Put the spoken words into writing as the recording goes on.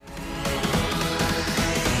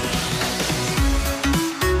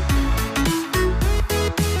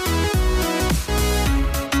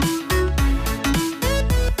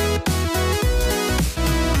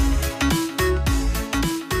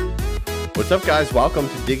What's up, guys? Welcome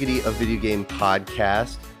to Diggity, a video game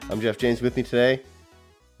podcast. I'm Jeff James. With me today,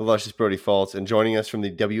 the luscious Brody Fultz, and joining us from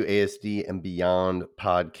the WASD and Beyond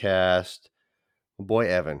podcast, my boy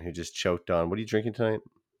Evan, who just choked on. What are you drinking tonight?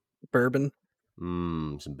 Bourbon.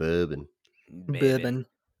 Some bourbon. Bourbon.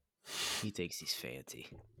 He thinks he's fancy.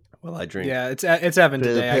 Well, I drink. Yeah, it's Evan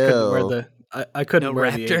today. I couldn't wear the I couldn't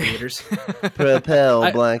wear the aviators.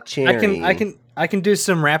 Propel Black Cherry. I can do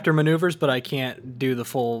some Raptor maneuvers, but I can't do the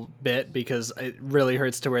full bit because it really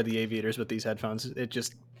hurts to wear the aviators with these headphones. It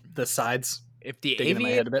just the sides. If the dig into my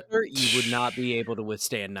head a bit. aviator, you would not be able to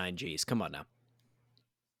withstand 9Gs. Come on now.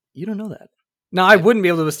 You don't know that. No, I wouldn't be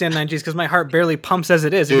able to withstand 9Gs because my heart barely pumps as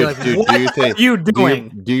it is. Dude, You'd be like, what are you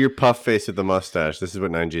doing? Do your puff face with the mustache. This is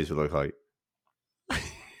what 9Gs would look like.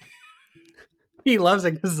 He loves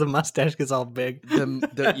it because the mustache gets all big.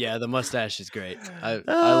 The mustache is great. I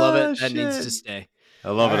love it. That needs to stay. I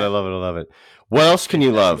love it. What else can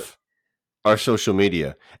you love? Our social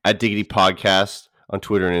media at Diggity Podcast on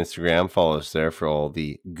Twitter and Instagram. Follow us there for all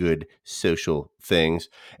the good social things.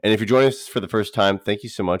 And if you're joining us for the first time, thank you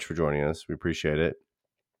so much for joining us. We appreciate it.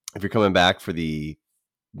 If you're coming back for I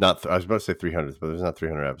was about to say 300th, but there's not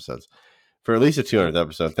 300 episodes. For at least a 200th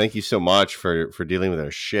episode, thank you so much for dealing with our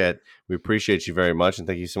shit. We appreciate you very much, and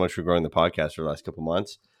thank you so much for growing the podcast for the last couple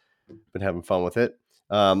months. Been having fun with it.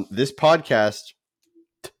 This podcast,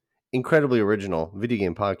 incredibly original video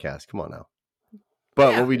game podcast. Come on now.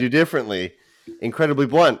 But what we do differently, incredibly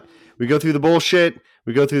blunt. We go through the bullshit,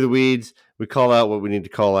 we go through the weeds, we call out what we need to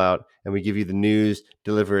call out, and we give you the news,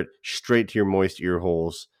 deliver it straight to your moist ear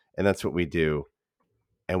holes, and that's what we do.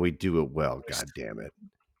 And we do it well, god damn it.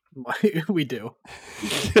 We do.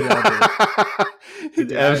 I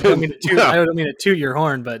don't mean to toot your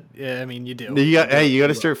horn, but yeah, I mean you do. You got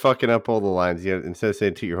to start fucking up all the lines. Instead of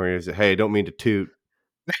saying toot your horn, you say, "Hey, I don't mean to toot."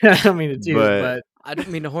 I don't mean to toot, but I don't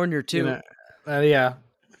mean to horn your toot. Yeah,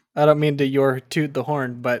 I don't mean to your toot the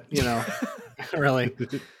horn, but really.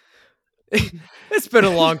 It's been a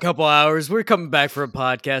long couple hours. We're coming back for a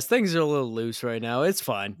podcast. Things are a little loose right now. It's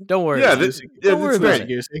fine. Don't worry. Don't worry about it,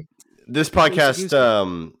 Goosey. This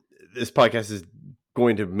podcast. This podcast is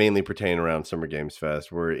going to mainly pertain around Summer Games Fest.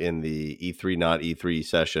 We're in the E3, not E3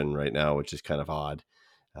 session right now, which is kind of odd.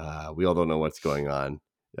 We all don't know what's going on.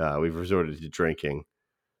 We've resorted to drinking.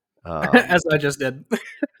 As I just did.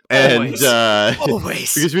 And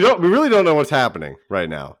always. Because we really don't know what's happening right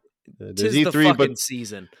now. There's E3, the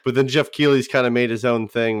season. But then Jeff Keighley's kind of made his own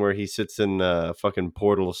thing where he sits in a fucking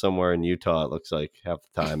portal somewhere in Utah, it looks like, half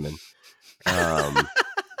the time. And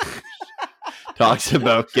talks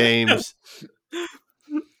about games.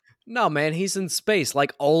 No, man, he's in space,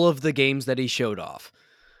 like all of the games that he showed off.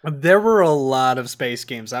 There were a lot of space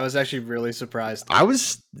games. I was actually really surprised. I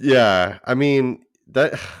mean,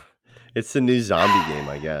 it's the new zombie game,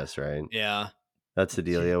 I guess, right? Yeah. That's the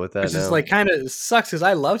dealio with that. It's just like kind of sucks because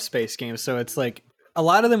I love space games, so it's like a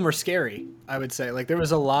lot of them were scary. I would say like there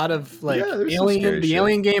was a lot of like Alien. The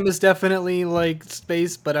Alien game is definitely like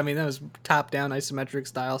space, but I mean that was top down isometric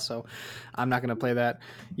style, so I'm not gonna play that.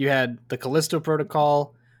 You had the Callisto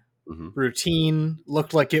Protocol. Routine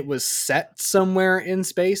looked like it was set somewhere in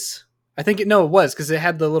space. I think it was because it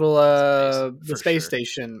had the little space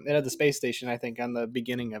station. It had the space station, I think, on the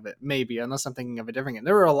beginning of it. Maybe, unless I'm thinking of a different game.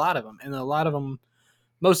 There were a lot of them, and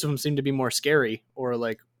most of them seemed to be more scary or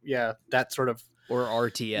like that sort of or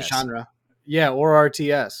RTS genre. Yeah, or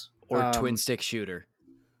RTS or twin stick shooter.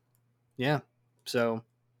 Yeah. So.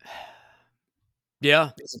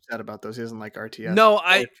 Yeah, he's upset about those. He doesn't like RTS. No,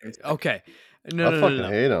 okay. No, I fucking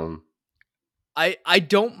hate them. I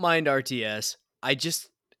don't mind RTS. I just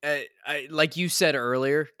like you said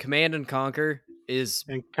earlier, Command and Conquer is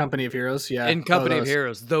in Company of Heroes. Yeah, in Company of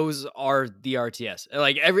Heroes. Those are the RTS.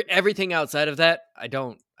 Like everything outside of that, I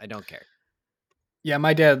don't care. Yeah,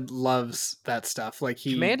 my dad loves that stuff. Like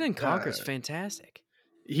Command and Conquer is fantastic.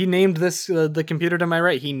 He named this the computer to my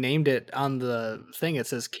right. He named it on the thing. It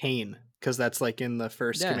says Kane. Because that's like in the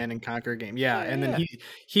first Command and Conquer game. Yeah, and then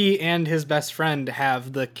he and his best friend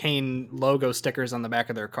have the Kane logo stickers on the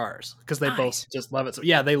back of their cars because they both just love it. So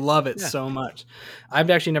they love it so much.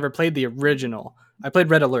 I've actually never played the original. I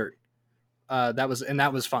played Red Alert. That was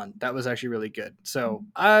fun. That was actually really good. So,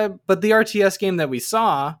 but the RTS game that we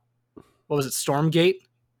saw, what was it, Stormgate?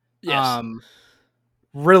 Yes.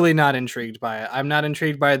 Really not intrigued by it. I'm not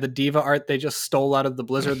intrigued by the Diva art they just stole out of the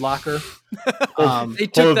Blizzard locker. They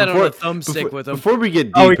took that on a thumbstick with them. Before we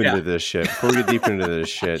get deep into this shit,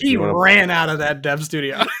 he ran out of that dev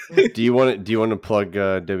studio. do you want to plug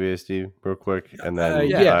WSD real quick? And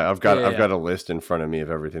then I've got a list in front of me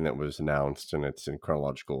of everything that was announced, and it's in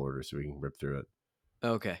chronological order, so we can rip through it.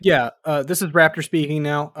 Okay. Yeah, this is Raptor speaking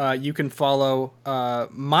now. You can follow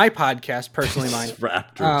my podcast, personally mine.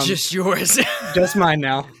 Raptor. Just yours. Just mine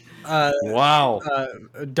now. Wow.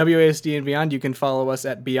 WASD and Beyond. You can follow us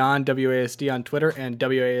at Beyond WASD on Twitter and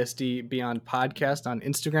WASD Beyond Podcast on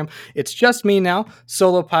Instagram. It's just me now.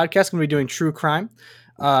 Solo podcast. Going to be doing true crime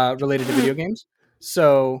related to video games.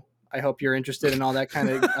 So I hope you're interested in all that kind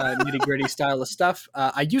of nitty gritty style of stuff.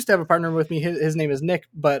 I used to have a partner with me. His name is Nick,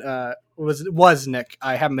 but was Nick.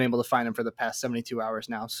 I haven't been able to find him for the past 72 hours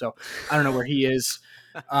now. So I don't know where he is.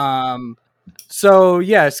 So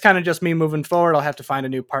yeah, it's kind of just me moving forward. I'll have to find a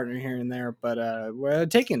new partner here and there, but we're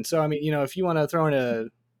taking. So I mean, if you want to throw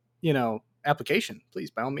in a application,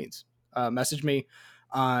 please by all means, message me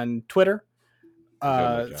on Twitter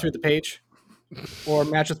through the page, or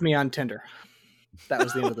match with me on Tinder. That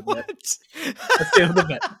was the end of the bit. That's the end of the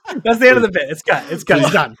bit. That's the end of the bit. It's cut. It's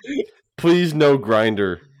done. Please no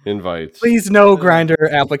Grindr invites. Please no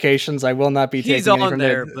Grindr applications. I will not be taking. He's on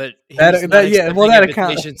there, but that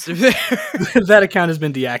account that account has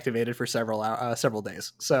been deactivated for several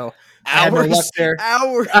days. So I had no luck there.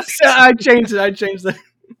 Hours. I changed it.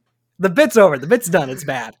 The bit's over. The bit's done. It's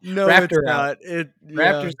bad. No, Raptor it's out. not.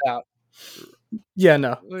 Raptor's out. Yeah,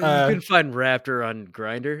 no. You can find Raptor on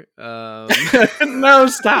Grindr. No,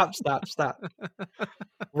 stop.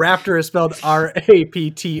 Raptor is spelled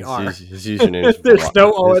RAPTR. His username's There's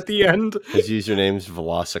no O at the end. His username's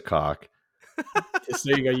Velocicock. So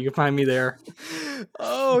there you go. You can find me there.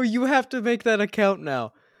 Oh, you have to make that account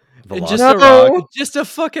now. Velocicock. Just a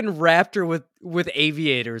fucking raptor with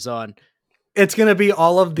aviators on. It's gonna be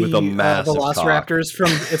all of the Velociraptors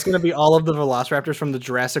from. It's gonna be all of the Velociraptors from the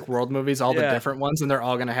Jurassic World movies, all the different ones, and they're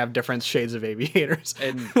all gonna have different shades of aviators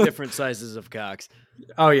and different sizes of cocks.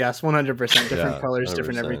 Oh yes, 100%. Different colors, 100%.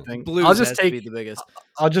 Different everything. Blue has to be the biggest.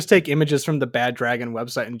 I'll just take images from the Bad Dragon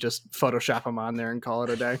website and just Photoshop them on there and call it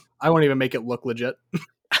a day. I won't even make it look legit.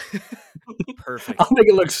 Perfect. I'll make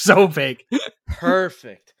it look so fake.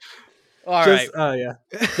 Perfect. All right. Oh yeah,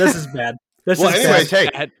 this is bad. Anyways, hey.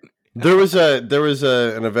 There was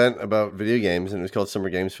an event about video games, and it was called Summer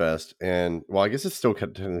Games Fest. And I guess it's still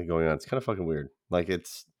technically going on. It's kind of fucking weird. Like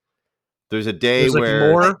there's a day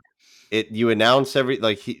where you announce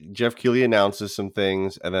Jeff Keighley announces some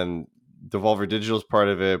things, and then Devolver Digital is part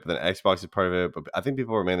of it, but then Xbox is part of it. But I think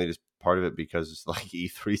people were mainly just part of it because it's like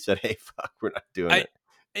E3 said, "Hey, fuck, we're not doing it."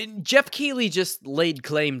 And Jeff Keighley just laid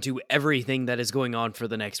claim to everything that is going on for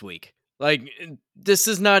the next week. Like, this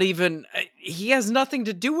is not even... He has nothing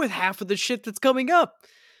to do with half of the shit that's coming up.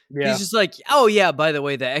 Yeah. He's just like, oh yeah, by the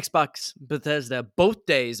way, the Xbox Bethesda, both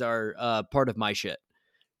days are part of my shit.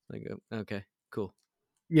 Like, okay, cool.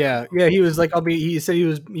 Yeah, he was like, he said he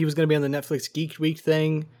was going to be on the Netflix Geek Week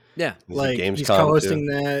thing. Yeah. Like, he's co-hosting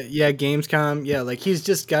that. Yeah, Gamescom. Yeah, like, he's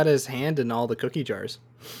just got his hand in all the cookie jars.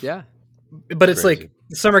 Yeah. But it's crazy. Like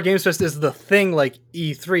Summer Games Fest is the thing like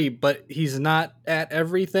E3, but he's not at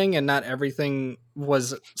everything, and not everything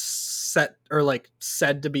was set or like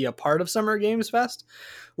said to be a part of Summer Games Fest.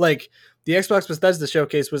 Like the Xbox Bethesda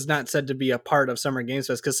showcase was not said to be a part of Summer Games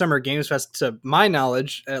Fest because Summer Games Fest, to my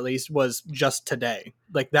knowledge at least, was just today.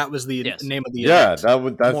 Like that was the name of the event.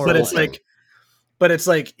 That's but it's thing. But it's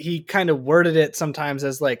like he kind of worded it sometimes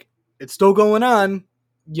as like it's still going on.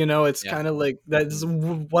 It's kind of like that's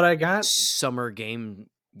what I got. Summer game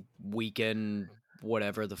weekend,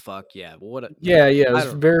 whatever the fuck. Yeah. It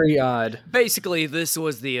was very odd. Basically, this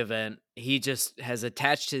was the event. He just has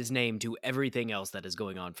attached his name to everything else that is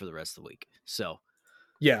going on for the rest of the week. So,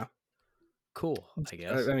 yeah. Cool, I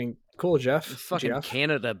guess. I mean, cool, Jeff. Fucking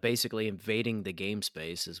Canada basically invading the game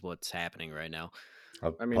space is what's happening right now. I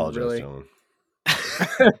apologize, really. Gentlemen.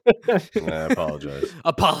 I apologize.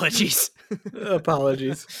 Apologies.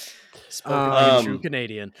 Spoken like a true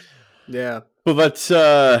Canadian. Yeah. Well, let's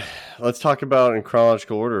talk about in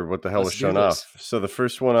chronological order what the hell was shown off. So the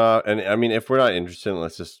first one, and I mean, if we're not interested,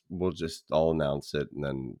 we'll just all announce it and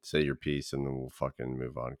then say your piece, and then we'll fucking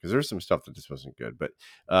move on because there's some stuff that just wasn't good. But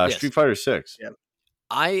Street Fighter 6. Yeah.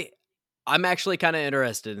 I'm actually kind of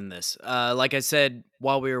interested in this. Like I said,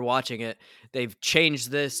 while we were watching it, they've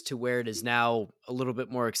changed this to where it is now a little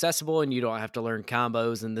bit more accessible and you don't have to learn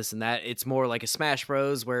combos and this and that. It's more like a Smash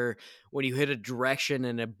Bros. Where when you hit a direction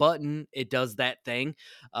and a button, it does that thing.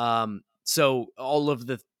 So all of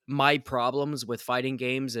my problems with fighting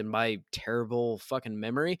games and my terrible fucking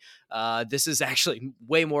memory, this is actually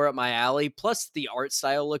way more up my alley. Plus the art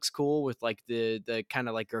style looks cool with like the kind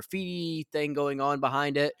of like graffiti thing going on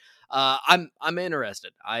behind it. I'm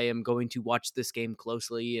interested. I am going to watch this game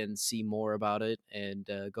closely and see more about it and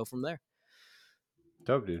go from there.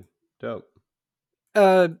 Dope, dude. Dope.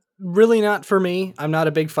 Really not for me. I'm not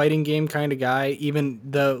a big fighting game kind of guy.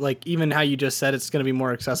 Even how you just said it's going to be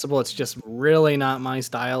more accessible, it's just really not my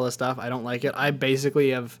style of stuff. I don't like it. I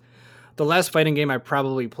basically have the last fighting game I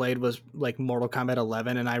probably played was like Mortal Kombat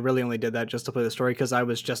 11, and I really only did that just to play the story because I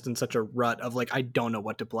was just in such a rut of like I don't know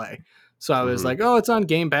what to play. So I was like, oh, it's on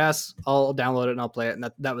Game Pass. I'll download it and I'll play it,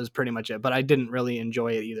 and that was pretty much it. But I didn't really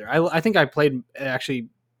enjoy it either. I think I played actually.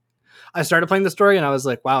 I started playing the story and I was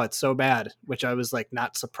like, wow, it's so bad, which I was like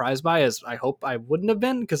not surprised by, as I hope I wouldn't have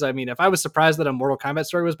been. Because I mean, if I was surprised that a Mortal Kombat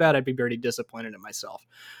story was bad, I'd be pretty disappointed in myself.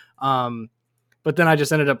 But then I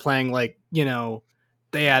just ended up playing like,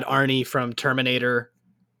 they had Arnie from Terminator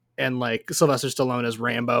and like Sylvester Stallone as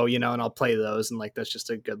Rambo, and I'll play those and like that's just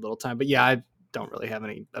a good little time. But yeah, I don't really have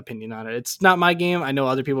any opinion on it. It's not my game. I know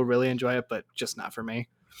other people really enjoy it, but just not for me.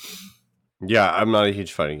 Yeah, I'm not a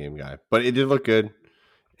huge fighting game guy, but it did look good.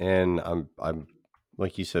 And I'm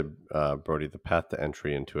like you said, Brody, the path to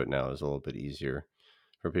entry into it now is a little bit easier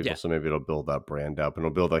for people. Yeah. So maybe it'll build that brand up and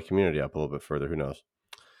it'll build that community up a little bit further. Who knows?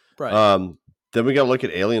 Right. Then we got to look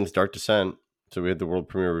at Aliens Dark Descent. So we had the world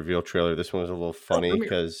premiere reveal trailer. This one was a little funny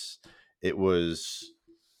because it was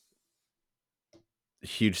a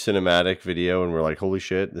huge cinematic video, and we're like, "Holy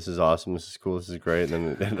shit, this is awesome! This is cool! This is great!" And then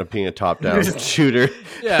it ended up being a top-down shooter.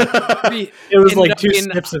 Yeah, it was like two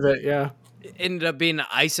snips of it. Yeah, it ended up being an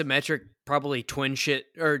isometric, probably twin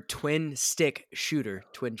stick shooter.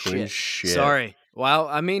 Twin shit. Sorry. Well,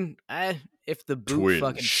 I mean, if the boot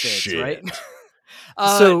fucking fits, right?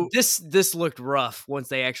 So this looked rough once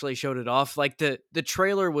they actually showed it off. Like the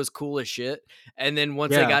trailer was cool as shit, and then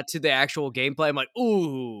once they got to the actual gameplay, I'm like,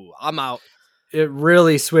 ooh, I'm out. It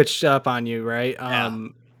really switched up on you, right? Yeah.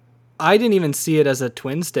 I didn't even see it as a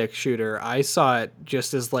twin stick shooter. I saw it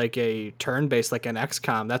just as like a turn-based, like an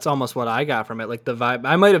XCOM. That's almost what I got from it. Like the vibe.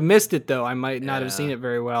 I might have missed it though. I might not have seen it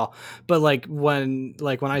very well. But like when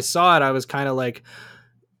I saw it, I was kind of like,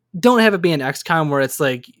 don't have it be an XCOM where it's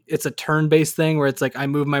like it's a turn-based thing where it's like I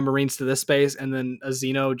move my Marines to this space and then a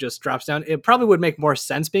Xeno just drops down. It probably would make more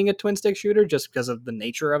sense being a twin stick shooter just because of the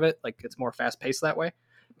nature of it. Like it's more fast-paced that way.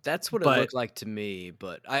 That's what it looked like to me,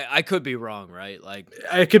 but I could be wrong, right? Like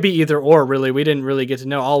it could be either or. Really, we didn't really get to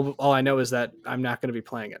know. All I know is that I'm not going to be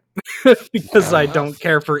playing it because I don't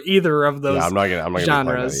care for either of those. Yeah, I'm not gonna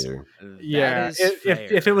genres. Be yeah,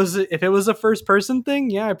 if it was a first person thing,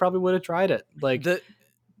 yeah, I probably would have tried it. Like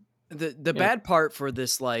the bad part for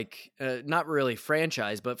this, like not really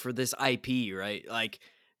franchise, but for this IP, right? Like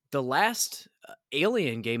the last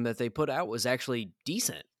Alien game that they put out was actually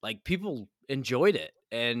decent. Like people enjoyed it.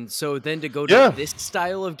 And so then to go to this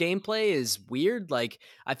style of gameplay is weird. Like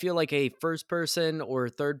I feel like a first person or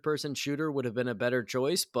third person shooter would have been a better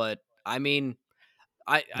choice, but I mean,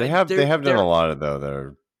 they have done a lot of though that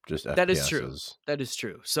are just FPSs. That is true. That is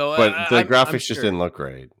true. So, but the graphics just didn't look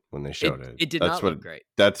great when they showed it. It did not look great.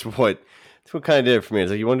 That's what kind of did it for me.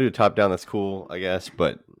 It's like you want to do top down, that's cool, I guess,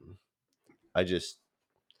 but it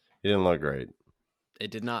didn't look great.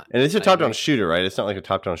 It did not. And it's a top down shooter, right? It's not like a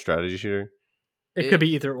top down strategy shooter. It could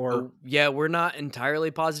be either or. Yeah, we're not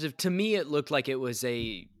entirely positive. To me, it looked like it was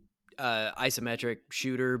a isometric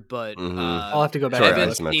shooter, but I'll have to go back.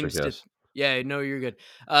 Evan seems to. Yeah, no, you're good.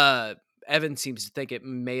 Evan seems to think it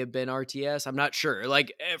may have been RTS. I'm not sure.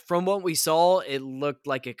 Like from what we saw, it looked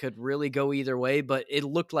like it could really go either way, but it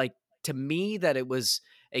looked like to me that it was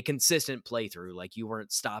a consistent playthrough. Like you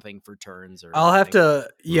weren't stopping for turns or. I'll have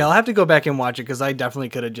to go back and watch it because I definitely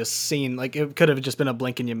could have just seen like it could have just been a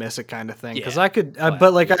blink and you miss it kind of thing. Because I could,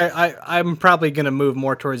 but like I'm probably gonna move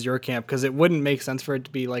more towards your camp because it wouldn't make sense for it to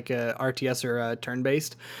be like a RTS or a turn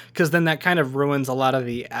based because then that kind of ruins a lot of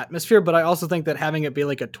the atmosphere. But I also think that having it be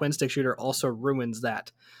like a twin stick shooter also ruins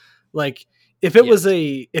that. Like if it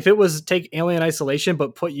was take Alien Isolation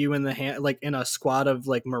but put you in the hand like in a squad of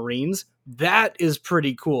like Marines, that is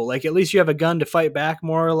pretty cool. Like at least you have a gun to fight back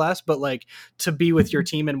more or less, but like to be with your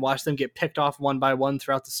team and watch them get picked off one by one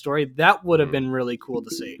throughout the story, that would have been really cool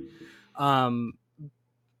to see.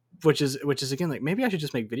 Which is again like maybe I should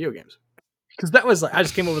just make video games. Because that was like I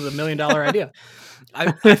just came up with $1 million idea.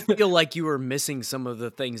 I feel like you were missing some of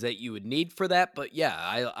the things that you would need for that, but yeah,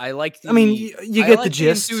 I like. You get the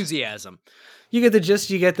gist, enthusiasm. You get the gist.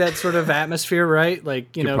 You get that sort of atmosphere, right?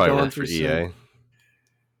 Like going through EA.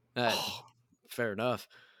 Fair enough.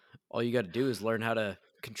 All you got to do is learn how to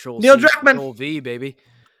control Neil Druckmann. Control V, baby.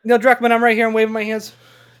 Neil Druckmann, I'm right here. I'm waving my hands.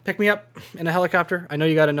 Pick me up in a helicopter. I know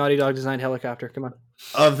you got a Naughty Dog designed helicopter. Come on.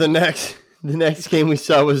 The next game we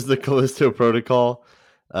saw was the Callisto Protocol.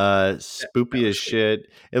 Spoopy as shit.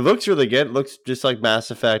 It looks really good. It looks just like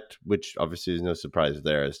Mass Effect, which obviously is no surprise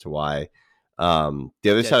there as to why. The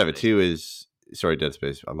other side of it too is Dead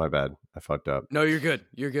Space. My bad. I fucked up. No, you're good.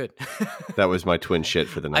 You're good. That was my twin shit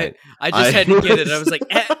for the night. I just had to get it. I was like,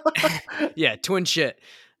 yeah, twin shit.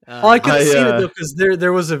 I could have seen it though, because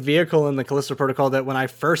there was a vehicle in the Callisto Protocol that when I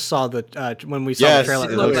first saw when we saw the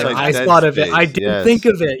trailer, I thought of it. I did think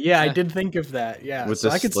of it. Yeah, I did think of that. Yeah, with so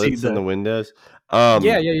the I could see in the windows. Yeah.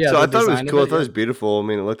 So I thought it was cool. I thought it was beautiful. I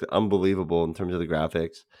mean, it looked unbelievable in terms of the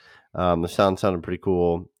graphics. The sound sounded pretty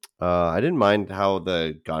cool. I didn't mind how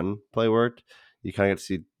the gun play worked. You kind of get to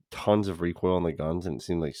see tons of recoil on the guns, and it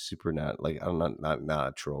seemed like super not not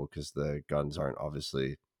natural, because the guns aren't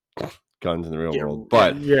obviously guns in the real world.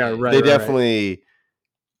 But they definitely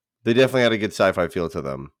had a good sci-fi feel to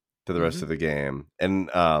them to the rest of the game, and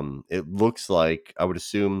it looks like, I would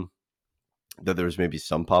assume that there's maybe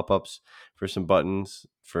some pop-ups for some buttons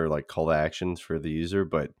for like call to actions for the user,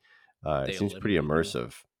 but it seems pretty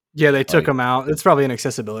immersive. Yeah, they took them out. It's probably an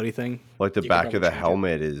accessibility thing. Like the back of the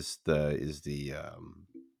helmet is the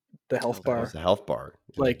health bar. The health bar.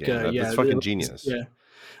 Like that's fucking genius. Yeah.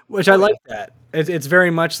 Which I like that. It's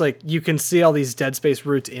very much like you can see all these Dead Space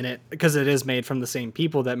roots in it, because it is made from the same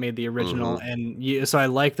people that made the original. And so I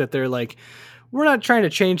like that they're like, we're not trying to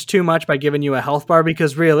change too much by giving you a health bar,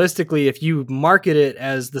 because realistically, if you market it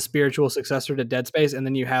as the spiritual successor to Dead Space and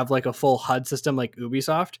then you have like a full HUD system like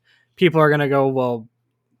Ubisoft, people are going to go, well,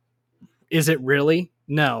 is it really?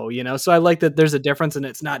 No, so I like that there's a difference, and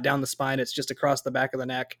it's not down the spine. It's just across the back of the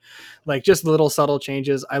neck, like just little subtle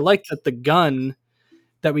changes. I like that the gun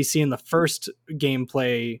that we see in the first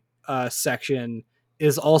gameplay section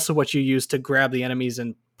is also what you use to grab the enemies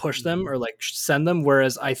and push them or like send them.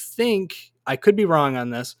 Whereas I think, I could be wrong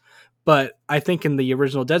on this, but I think in the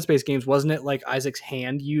original Dead Space games, wasn't it like Isaac's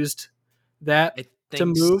hand used that to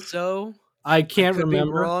move? So I can't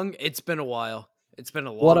remember. Be wrong. It's been a while. It's been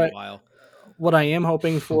a long while. What I am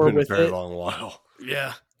hoping for with a very long while.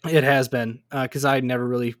 Yeah. It has been, because I never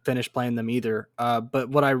really finished playing them either. But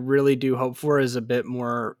what I really do hope for is a bit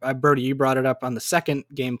more. Brody, you brought it up on the second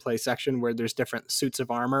gameplay section where there's different suits of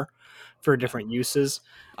armor for different uses.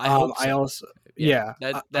 I hope so. I also,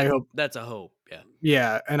 I hope that's a hope.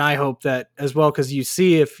 Yeah, and I hope that as well, because you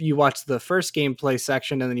see, if you watch the first gameplay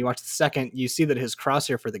section and then you watch the second, you see that his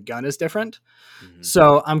crosshair for the gun is different.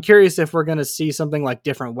 So I'm curious if we're going to see something like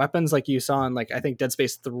different weapons, like you saw in, like, I think Dead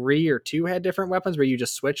Space 3 or 2 had different weapons where you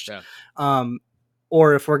just switched.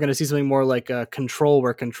 Or if we're going to see something more like a Control,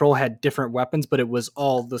 where Control had different weapons, but it was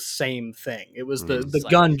all the same thing. It was the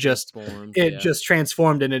gun just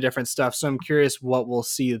transformed into different stuff. So I'm curious what we'll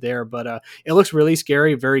see there. But it looks really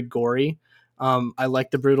scary, very gory. I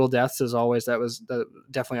like the brutal deaths as always. That was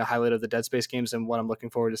definitely a highlight of the Dead Space games, and what I'm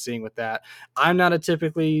looking forward to seeing with that. I'm not a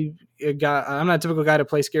typical guy to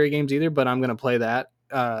play scary games either, but I'm going to play that,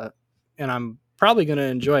 and I'm probably going to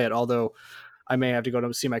enjoy it. Although I may have to go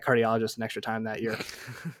to see my cardiologist an extra time that year.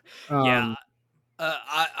 I'm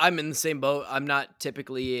in the same boat. I'm not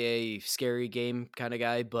typically a scary game kind of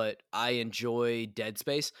guy, but I enjoy Dead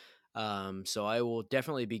Space. So I will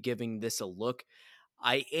definitely be giving this a look.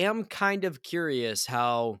 I am kind of curious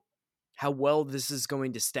how well this is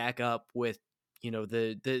going to stack up with,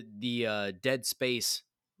 the Dead Space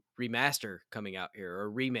remaster coming out here, or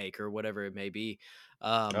remake, or whatever it may be.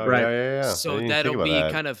 Yeah. So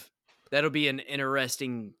that'll be an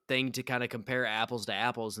interesting thing to kind of compare apples to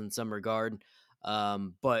apples in some regard.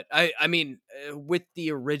 But I mean, with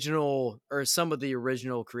the original, or some of the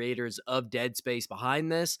original creators of Dead Space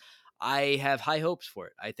behind this, I have high hopes for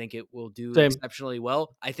it. I think it will do exceptionally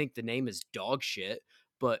well. I think the name is dog shit,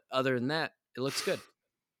 but other than that, it looks good.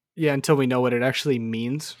 Yeah, until we know what it actually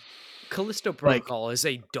means. Callisto Protocol is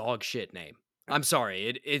a dog shit name. I'm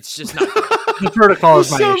sorry, it's just not. The Protocol is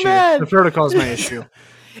my issue. The Protocol is my issue.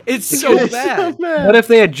 It's so bad. What if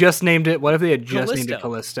they had just named it? What if they had just named it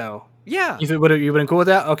Callisto? Yeah, you been cool with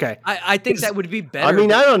that? Okay, I think that would be better. I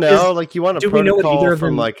mean, I don't know. Like, you want a protocol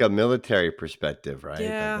from like a military perspective, right?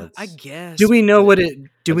 Yeah, I guess. Do we know what it?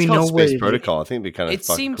 Do we know what Space Protocol? I think it'd be kind of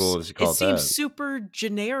fucking cool to call it that. It seems super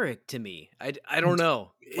generic to me. I don't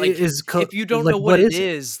know. Like, if you don't like, know what it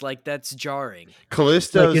is, like, that's jarring.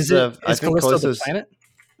 Callisto's is Callisto the planet?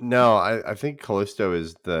 No, I think Callisto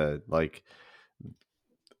is the, like,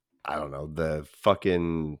 I don't know, the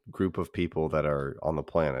fucking group of people that are on the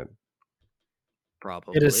planet.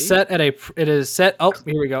 Probably. It is set. Oh,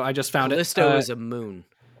 here we go. I just found Callisto is a moon.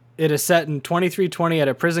 It is set in 2320 at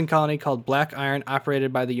a prison colony called Black Iron,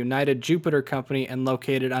 operated by the United Jupiter Company and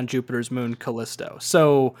located on Jupiter's moon, Callisto.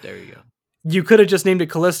 So there you go. You could have just named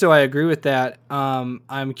it Callisto. I agree with that.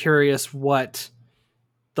 I'm curious what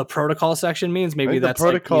the protocol section means. Maybe that's the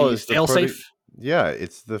protocol like is the failsafe. Yeah,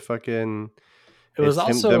 it's the fucking. It was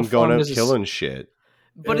also them going out killing shit.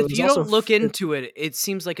 But if you don't look into it, it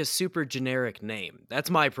seems like a super generic name. That's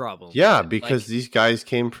my problem. Yeah, because these guys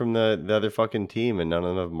came from the other fucking team and none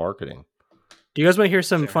of them have marketing. Do you guys want to hear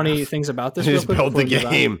some funny things about this? They just built the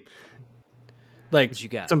game. Like what you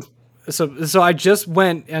got? So I just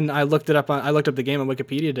went and I looked it up. I looked up the game on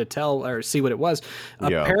Wikipedia to tell or see what it was.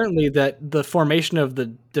 Yeah. Apparently, that the formation of the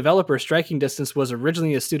developer Striking Distance was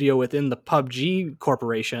originally a studio within the PUBG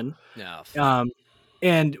Corporation. No.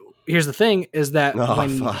 And here's the thing: is that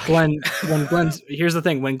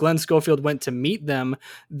when Glenn Schofield went to meet them,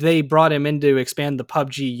 they brought him in to expand the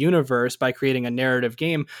PUBG universe by creating a narrative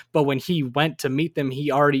game. But when he went to meet them,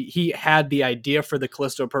 he had the idea for the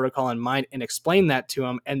Callisto Protocol in mind and explained that to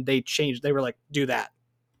him, and they changed. They were like, "Do that."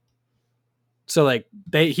 So like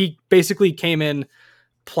he basically came in,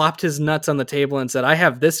 plopped his nuts on the table, and said, "I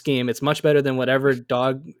have this game. It's much better than whatever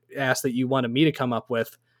dog ass that you wanted me to come up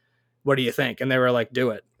with. What do you think?" And they were like, "Do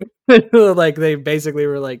it." Like they basically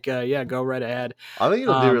were like, "Yeah, go right ahead." I think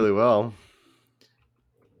it'll do really well.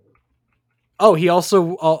 Oh, he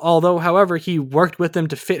also, however, he worked with them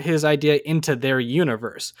to fit his idea into their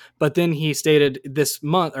universe. But then he stated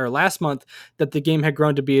last month that the game had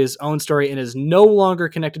grown to be his own story and is no longer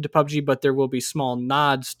connected to PUBG, but there will be small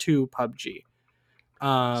nods to PUBG.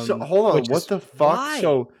 So hold on, what the fuck? Why?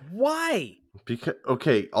 So why? Because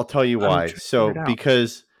I'll tell you why. So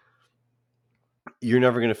because you're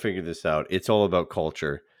never going to figure this out. It's all about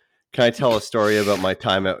culture. Can I tell a story about my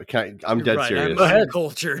time at... I'm dead serious. I'm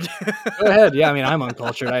uncultured. Go ahead. Yeah, I mean, I'm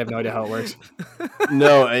uncultured. I have no idea how it works.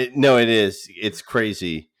 No, it is. It's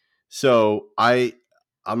crazy. So I'm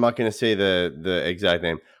not going to say the exact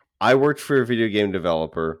name. I worked for a video game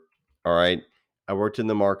developer. All right. I worked in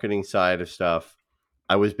the marketing side of stuff.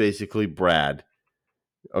 I was basically Brad.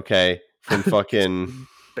 Okay. From fucking...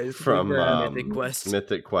 from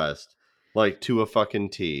Mythic Quest. Like to a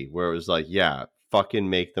fucking T, where it was like, yeah, fucking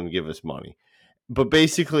make them give us money. But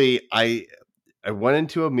basically, I went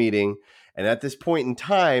into a meeting, and at this point in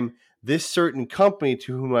time, this certain company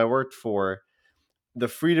to whom I worked for, the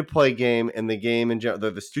free-to-play game and the game in general,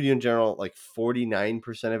 the studio in general, like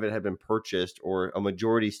 49% of it had been purchased, or a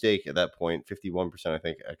majority stake at that point, 51%, I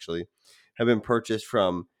think, actually, had been purchased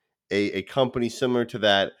from a company similar to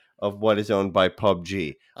that of what is owned by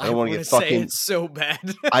PUBG. I don't want to get fucking. It's so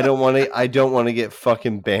bad. I don't want to get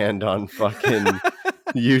fucking banned on fucking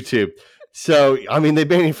YouTube. So I mean, they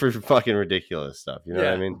ban you for fucking ridiculous stuff. You know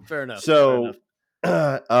what I mean? Fair enough. So,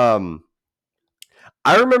 I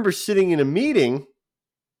remember sitting in a meeting,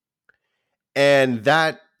 and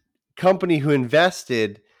that company who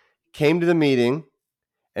invested came to the meeting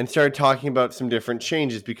and started talking about some different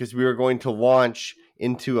changes because we were going to launch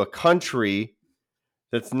into a country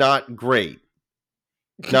that's not great.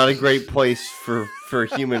 Not a great place for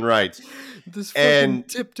human rights. This fucking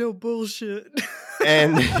tiptoe bullshit.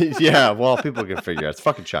 And yeah, well, people can figure out. It's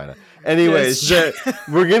fucking China. Anyways,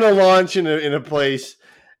 we're going to launch in a place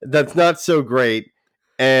that's not so great.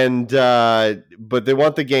 And but they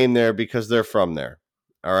want the game there because they're from there.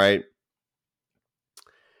 All right.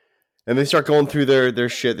 And they start going through their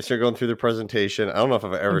shit. They start going through their presentation. I don't know if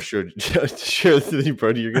I've ever shared this with you,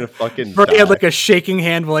 Brody. You're going to fucking Brody had like a shaking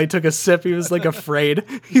hand while he took a sip. He was like afraid.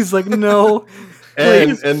 He's like, no.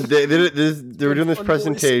 And they were doing this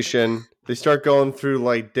presentation. They start going through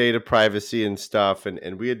like data privacy and stuff.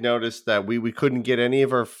 And we had noticed that we couldn't get any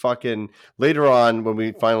of our fucking... Later on, when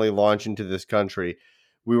we finally launch into this country,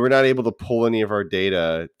 we were not able to pull any of our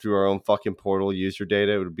data through our own fucking portal user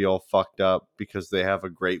data. It would be all fucked up because they have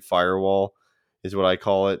a great firewall, is what I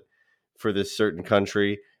call it, for this certain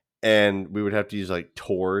country. And we would have to use like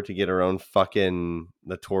Tor to get our own fucking...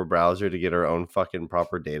 the Tor browser to get our own fucking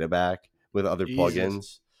proper data back with other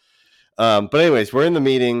plugins. But anyways, we're in the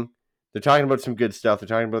meeting. They're talking about some good stuff. They're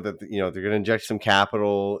talking about that, you know, they're going to inject some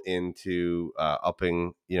capital into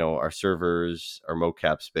upping, you know, our servers, our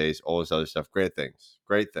mocap space, all this other stuff. Great things.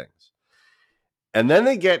 And then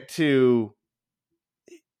they get to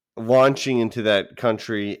launching into that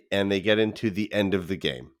country and they get into the end of the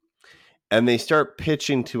game. And they start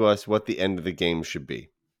pitching to us what the end of the game should be.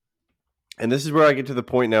 And this is where I get to the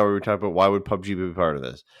point now where we talk about why would PUBG be part of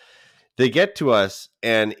this. They get to us,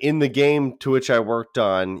 and in the game to which I worked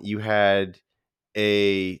on, you had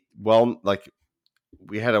we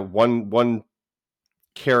had a one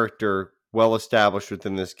character well established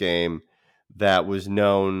within this game that was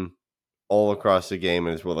known all across the game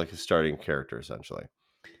and is like a starting character essentially.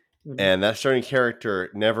 Mm-hmm. And that starting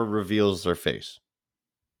character never reveals their face.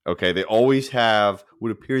 Okay, they always have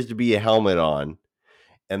what appears to be a helmet on,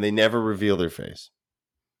 and they never reveal their face.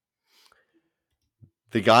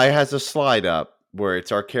 The guy has a slide up where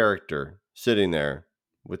it's our character sitting there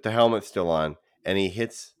with the helmet still on, and he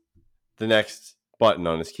hits the next button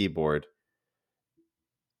on his keyboard.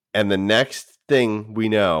 And the next thing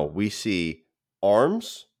we see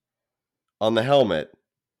arms on the helmet.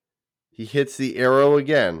 He hits the arrow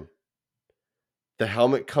again. The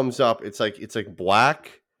helmet comes up. It's like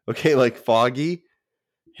black. Okay, like foggy.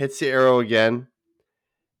 Hits the arrow again.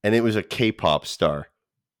 And it was a K-pop star.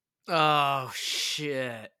 Oh,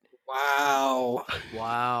 shit. Wow.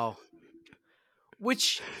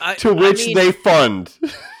 Which they fund.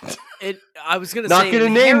 I was going to say, not going to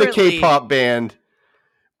name the K-pop band,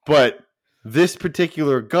 but this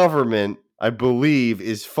particular government, I believe,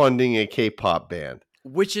 is funding a K-pop band.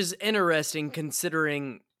 Which is interesting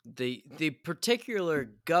considering the particular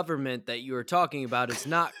government that you are talking about is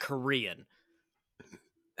not Korean.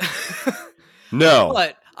 No.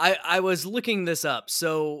 But I was looking this up.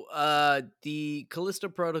 So the Callisto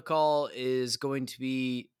Protocol is going to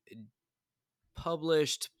be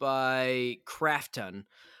published by Krafton,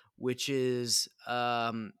 which is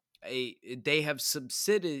they have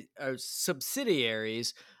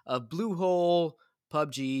subsidiaries of Bluehole,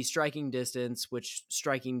 PUBG, Striking Distance, which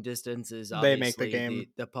Striking Distance is obviously they make the game.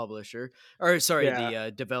 The publisher, or sorry,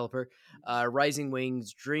 the developer. Rising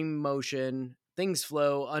Wings, Dream Motion, Things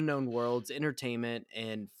Flow, Unknown Worlds, Entertainment,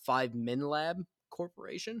 and 5 Min Lab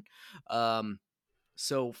Corporation.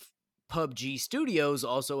 So PUBG Studios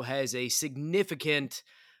also has a significant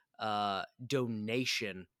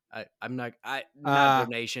donation. Not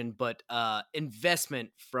donation, but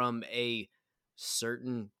investment from a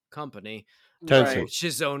certain company, which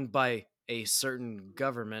is owned by a certain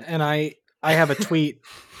government. And I have a tweet.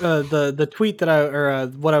 The tweet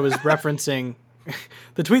that what I was referencing.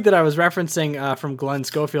 The tweet that I was referencing from Glenn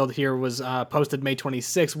Schofield here was posted May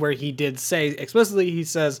 26th, where he did say explicitly, he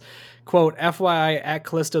says, quote, FYI, at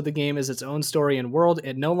Callisto, the game is its own story and world.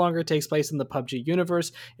 It no longer takes place in the PUBG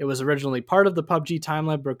universe. It was originally part of the PUBG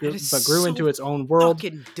timeline, but grew into its own world.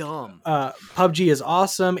 Fucking dumb. PUBG is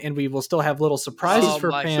awesome, and we will still have little surprises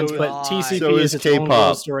for fans, but TCP is its own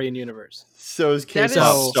world, story, and universe. So is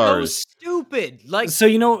K-pop stars. So stupid. So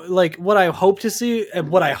what I hope to see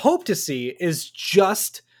is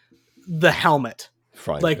just the helmet.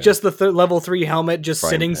 Just the level 3 helmet just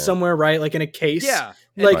sitting somewhere, right? Like in a case. Yeah.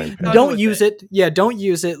 Don't use it. Yeah, don't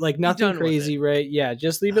use it. Like nothing crazy, right? Yeah,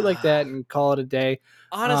 just leave it like that and call it a day.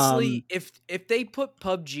 Honestly, if they put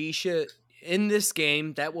PUBG shit in this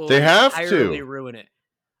game, that will entirely ruin it.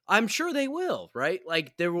 I'm sure they will, right?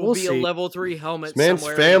 Like there will be a level 3 helmet. This man's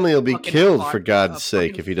family will be killed for God's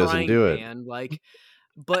sake if he doesn't do it.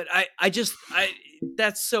 But I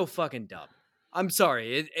that's so fucking dumb. I'm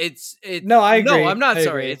sorry. No, I agree. No, I'm not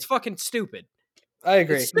sorry. Agree. It's fucking stupid. I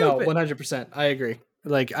agree. No, 100%. I agree.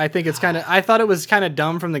 Like I think it's I thought it was kind of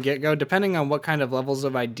dumb from the get-go, depending on what kind of levels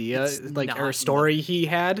of idea or story he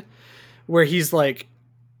had, where he's like,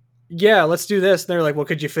 yeah, let's do this. And they're like, well,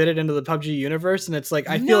 could you fit it into the PUBG universe? And it's like,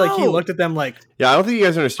 I feel like he looked at them like... Yeah, I don't think you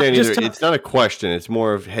guys understand either. It's not a question. It's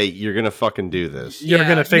more of, hey, you're going to fucking do this. You're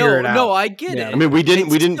going to figure it out. No, I get it. I mean, we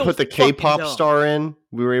didn't put the K-pop star in.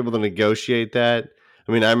 We were able to negotiate that.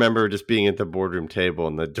 I mean, I remember just being at the boardroom table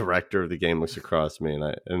and the director of the game looks across me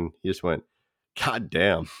and he just went, God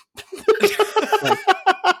damn.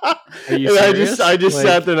 Are you serious? I just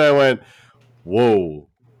sat there and I went, whoa.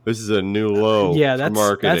 This is a new low. Yeah, for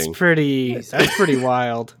marketing. That's pretty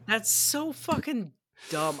wild. That's so fucking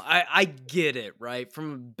dumb. I get it, right?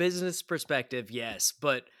 From a business perspective, yes,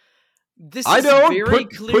 but this is very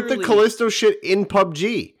clearly... Put the Callisto shit in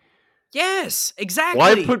PUBG. Yes, exactly.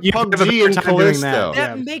 Why put PUBG in Callisto?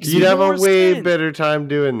 That makes You'd have a way sense. better time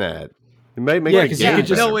doing that. It might make because you could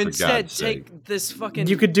just instead take this fucking.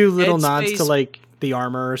 You could do little nods to like the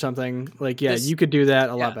armor or something. Like you could do that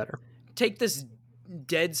a lot better. Take this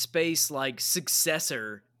Dead Space like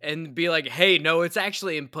successor and be like, hey, no, it's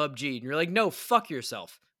actually in PUBG, and you're like, no, fuck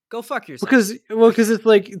yourself. Go fuck yourself. Because it's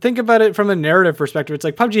like, think about it from a narrative perspective. It's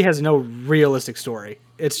like PUBG has no realistic story.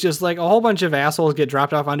 It's just like a whole bunch of assholes get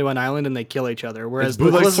dropped off onto an island and they kill each other. Whereas the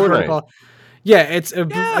Callisto Protocol,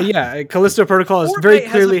 Callisto Protocol is very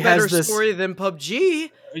clearly has this story than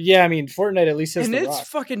PUBG. Yeah, I mean, Fortnite at least has and the it's Rock.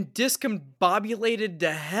 Fucking discombobulated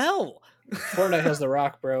to hell. Fortnite has the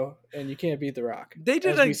Rock, bro, and you can't beat the Rock. They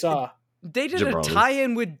did we saw. They did a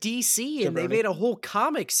tie-in with DC, and they made a whole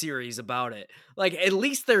comic series about it. Like, at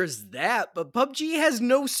least there's that, but PUBG has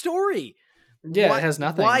no story. Yeah, it has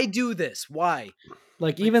nothing. Why do this? Why?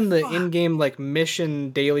 Like even the in-game like mission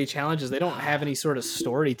daily challenges, they don't have any sort of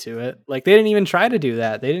story to it. Like they didn't even try to do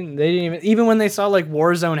that. They didn't even when they saw like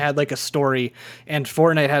Warzone had like a story and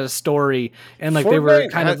Fortnite had a story and like Fortnite they were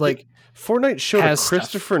kind of like Fortnite showed a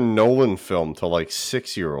Christopher Nolan film to like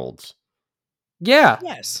 6-year-olds. Yeah.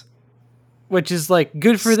 Yes. which is like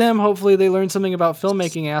good for them. Hopefully they learn something about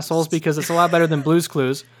filmmaking, assholes, because it's a lot better than Blue's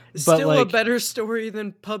Clues. But still a better story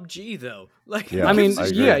than PUBG though. Like, I mean,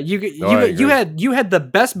 you had the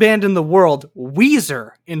best band in the world,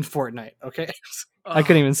 Weezer, in Fortnite. Okay, I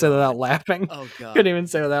couldn't even say that without laughing. Oh god, couldn't even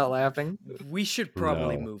say without laughing. We should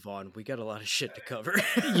probably move on. We got a lot of shit to cover.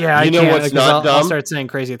 Yeah, you know what's not dumb? I'll start saying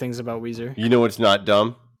crazy things about Weezer. You know what's not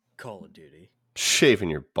dumb? Call of Duty. Shaving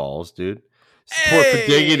your balls, dude. Support for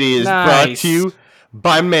Diggity is brought to you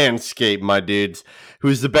by Manscaped, my dudes,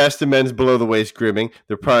 who's the best in men's below-the-waist grooming.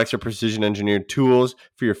 Their products are precision-engineered tools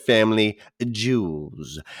for your family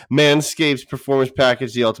jewels. Manscaped's Performance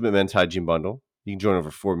Package, the ultimate men's hygiene bundle. You can join over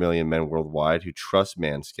 4 million men worldwide who trust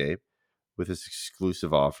Manscaped with this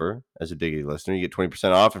exclusive offer. As a Diggity listener, you get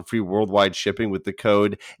 20% off and free worldwide shipping with the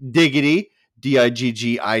code DIGGITY,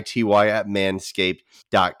 DIGGITY, at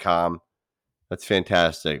manscaped.com. That's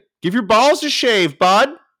fantastic. Give your balls a shave, bud.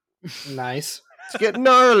 Nice. It's getting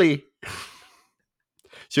gnarly.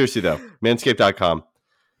 Seriously, though, manscaped.com.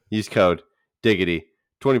 Use code DIGGITY.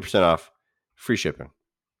 20% off. Free shipping.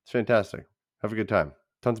 It's fantastic. Have a good time.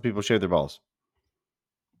 Tons of people shave their balls.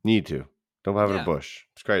 Need to. Don't have it in a bush.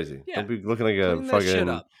 It's crazy. Yeah. Don't be looking like a fucking...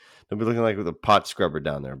 Don't be looking like with a pot scrubber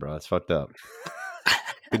down there, bro. That's fucked up.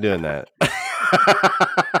 Be doing that.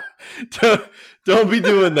 Don't be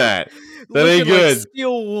doing that. That ain't good. Like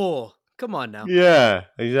steel wool. Come on now. Yeah,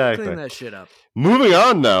 exactly. Clean that shit up. Moving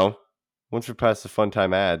on, though. Once we're past the fun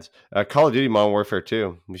time ads, Call of Duty Modern Warfare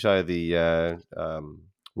 2. We saw the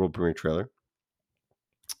world premiere trailer.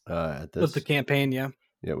 With the campaign, yeah.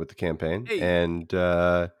 Yeah, with the campaign. Hey. And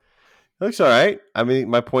it looks all right. I mean,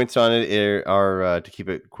 my points on it are to keep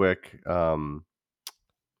it quick. I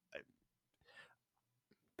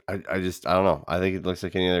don't know. I think it looks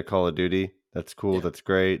like any other Call of Duty. That's cool. Yeah. That's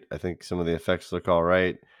great. I think some of the effects look all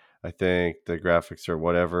right. I think the graphics are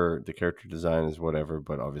whatever. The character design is whatever.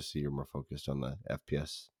 But obviously, you're more focused on the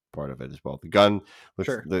FPS part of it as well. The gun,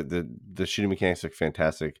 sure. the shooting mechanics look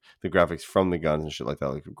fantastic. The graphics from the guns and shit like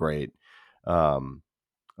that look great. I'll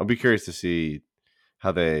be curious to see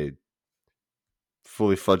how they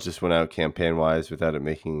fully fudge this one out campaign-wise without it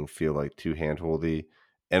making it feel like too handholdy.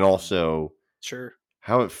 And also... Sure.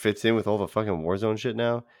 How it fits in with all the fucking Warzone shit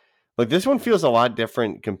now. Like, this one feels a lot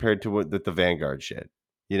different compared to the Vanguard shit,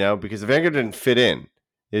 you know, because the Vanguard didn't fit in.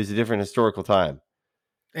 It was a different historical time.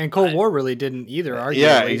 And Cold War really didn't either, arguably.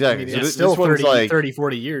 Yeah, exactly. I mean, it's still 30,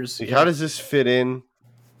 40 years. Like, how does this fit in?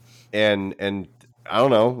 And I don't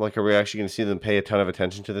know, like, are we actually going to see them pay a ton of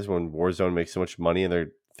attention to this when Warzone makes so much money and they're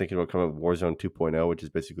thinking about coming up with Warzone 2.0, which is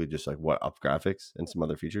basically just like, up graphics and some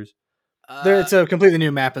other features? It's a completely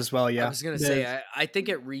new map as well. Yeah, I was gonna say I think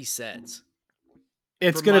it resets.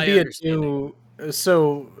 It's gonna be a new.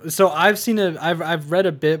 So I've read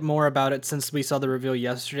a bit more about it since we saw the reveal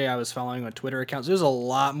yesterday. I was following a Twitter account. So there's a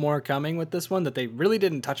lot more coming with this one that they really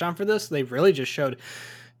didn't touch on for this. They really just showed.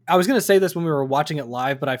 I was gonna say this when we were watching it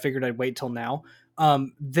live, but I figured I'd wait till now.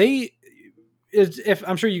 If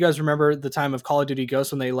I'm sure you guys remember the time of Call of Duty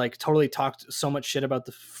Ghosts when they like totally talked so much shit about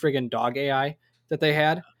the friggin' dog AI that they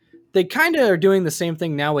had. They kind of are doing the same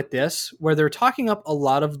thing now with this, where they're talking up a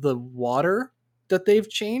lot of the water that they've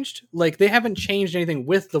changed. Like, they haven't changed anything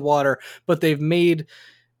with the water, but they've made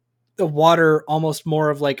the water almost more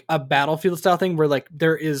of like a Battlefield style thing where like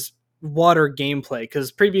there is water gameplay. Because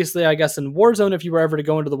previously, I guess in Warzone, if you were ever to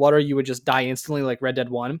go into the water, you would just die instantly like Red Dead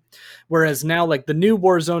 1. Whereas now, like the new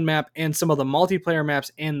Warzone map and some of the multiplayer maps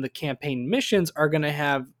and the campaign missions are going to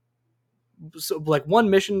have... So like one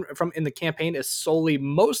mission from in the campaign is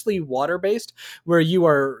mostly water based, where you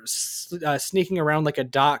are sneaking around like a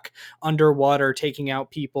dock underwater, taking out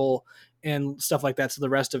people and stuff like that. So the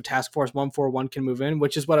rest of Task Force 141 can move in,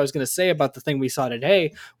 which is what I was going to say about the thing we saw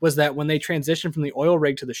today, was that when they transitioned from the oil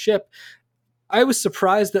rig to the ship, I was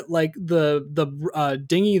surprised that like the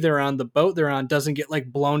dinghy they're on, the boat they're on, doesn't get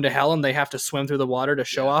like blown to hell and they have to swim through the water to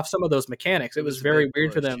show off some of those mechanics. It was very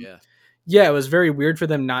weird for them. Yeah, it was very weird for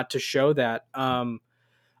them not to show that.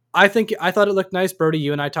 I thought it looked nice. Brody,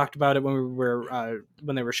 you and I talked about it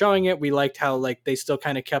when they were showing it. We liked how like they still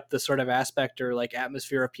kind of kept the sort of aspect or like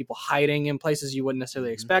atmosphere of people hiding in places you wouldn't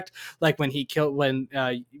necessarily expect. Like when you kill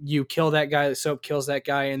that guy, Soap kills that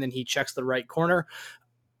guy, and then he checks the right corner.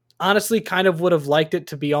 Honestly, kind of would have liked it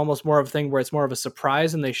to be almost more of a thing where it's more of a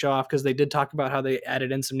surprise and they show off, because they did talk about how they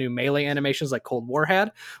added in some new melee animations like Cold War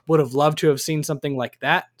had. Would have loved to have seen something like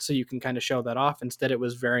that so you can kind of show that off. Instead, it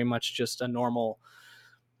was very much just a normal,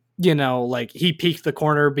 you know, like he peeked the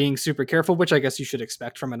corner being super careful, which I guess you should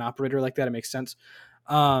expect from an operator like that. It makes sense.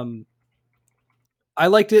 I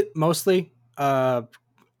liked it mostly. I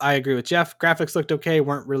agree with Jeff. Graphics looked okay,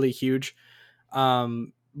 weren't really huge.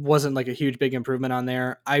 wasn't like a huge big improvement on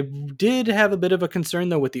there. I did have a bit of a concern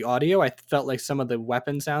though with the audio. I felt like some of the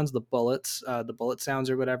weapon sounds, the bullet sounds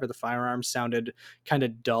or whatever, the firearms sounded kind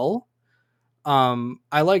of dull.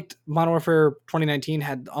 I liked Modern Warfare 2019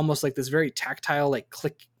 had almost like this very tactile, like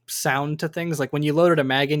click sound to things. Like when you loaded a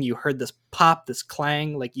mag in, you heard this pop, this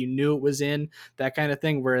clang, like you knew it was in, that kind of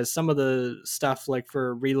thing. Whereas some of the stuff like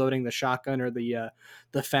for reloading the shotgun or the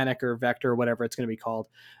Fennec or Vector or whatever it's going to be called,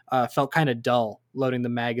 felt kind of dull loading the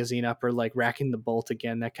magazine up or like racking the bolt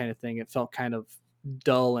again, that kind of thing. It felt kind of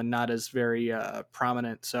dull and not as very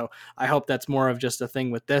prominent. So I hope that's more of just a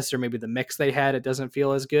thing with this, or maybe the mix they had, it doesn't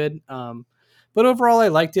feel as good. But overall, I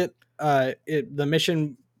liked it. The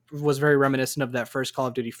mission was very reminiscent of that first Call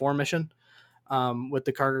of Duty 4 mission with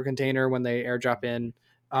the cargo container when they airdrop in,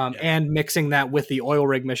 and mixing that with the oil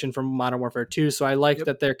rig mission from Modern Warfare 2. So I like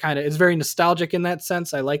that they're it's very nostalgic in that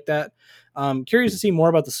sense. I like that. Curious to see more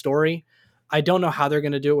about the story. I don't know how they're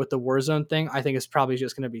going to do it with the Warzone thing. I think it's probably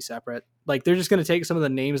just going to be separate. Like they're just going to take some of the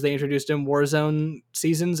names they introduced in Warzone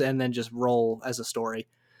seasons and then just roll as a story,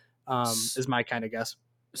 is my kind of guess.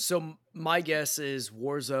 So my guess is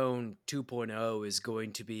Warzone 2.0 is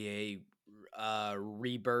going to be a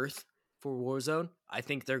rebirth for Warzone. I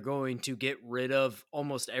think they're going to get rid of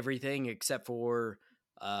almost everything except for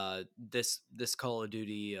this Call of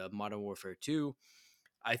Duty Modern Warfare 2.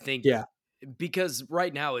 I think because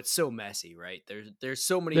right now it's so messy, right? There's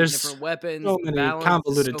so many different weapons, so many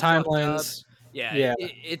convoluted timelines.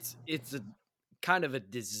 It's a kind of a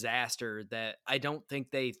disaster that I don't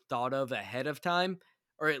think they thought of ahead of time.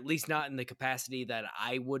 Or at least not in the capacity that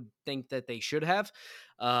I would think that they should have.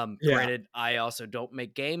 Granted, I also don't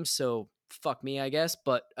make games, so fuck me, I guess.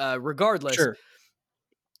 But regardless,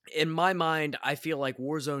 in my mind, I feel like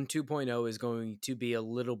Warzone 2.0 is going to be a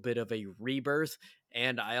little bit of a rebirth.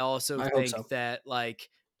 And I also think that, like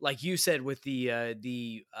you said, with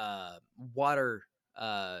the water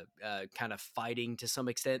kind of fighting to some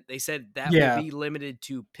extent, they said that will be limited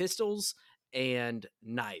to pistols and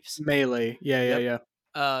knives. Melee. Yeah.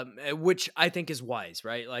 Which I think is wise,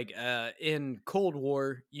 right? Like in Cold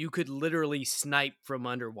War, you could literally snipe from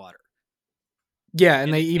underwater. Yeah,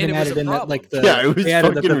 and they even added in that like it was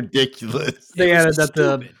fucking ridiculous. They added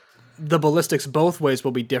that the ballistics both ways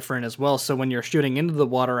will be different as well. So when you're shooting into the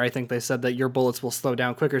water, I think they said that your bullets will slow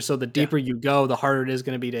down quicker. So the deeper you go, the harder it is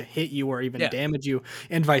going to be to hit you or even damage you,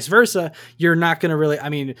 and vice versa. You're not going to really, I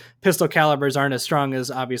mean, pistol calibers aren't as strong as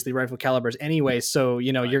obviously rifle calibers anyway. So,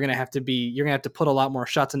 you're going to have to put a lot more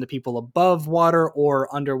shots into people above water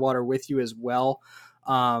or underwater with you as well.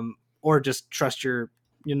 Or just trust your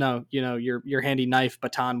handy knife,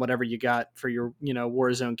 baton, whatever you got for your,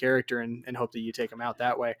 Warzone character and hope that you take them out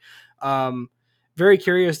that way. Very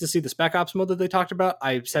curious to see the Spec Ops mode that they talked about.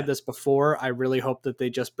 I've said this before. I really hope that they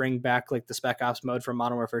just bring back like the Spec Ops mode from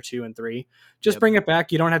Modern Warfare 2 and 3. Just bring it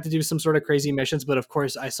back. You don't have to do some sort of crazy missions, but of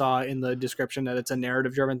course I saw in the description that it's a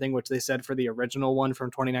narrative driven thing, which they said for the original one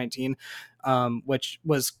from 2019, which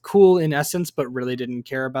was cool in essence, but really didn't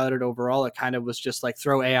care about it overall. It kind of was just like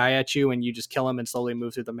throw AI at you and you just kill them and slowly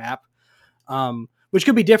move through the map, which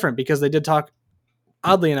could be different because they did talk.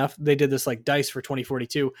 Oddly enough, they did this like DICE for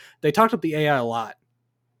 2042. They talked up the AI a lot.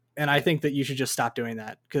 And I think that you should just stop doing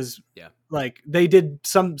that because like they did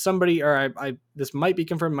somebody, or I this might be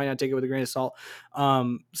confirmed, might not take it with a grain of salt.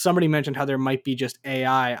 Somebody mentioned how there might be just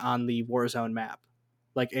AI on the Warzone map,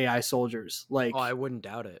 like AI soldiers. Like, I wouldn't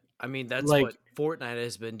doubt it. I mean, that's like what Fortnite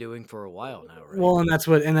has been doing for a while now, right? Well, and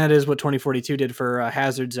that is what 2042 did for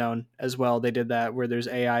Hazard Zone as well. They did that where there's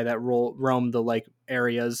AI that roam the like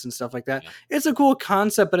areas and stuff like that. It's a cool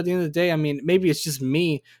concept, but at the end of the day, I mean, maybe it's just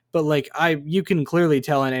me, but like you can clearly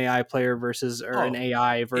tell an AI player versus an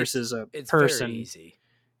AI versus a person. Very easy.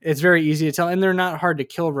 It's very easy to tell, and they're not hard to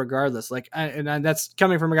kill regardless. Like, and that's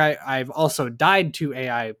coming from a guy. I've also died to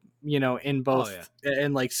AI, in both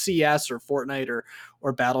in like CS or Fortnite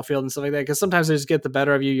or Battlefield and stuff like that. Because sometimes they just get the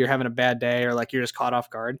better of you. You're having a bad day, or like you're just caught off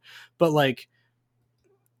guard. But like,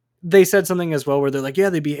 they said something as well where they're like, yeah,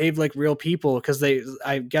 they behave like real people because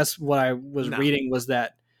I guess what I was reading was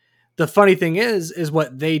that the funny thing is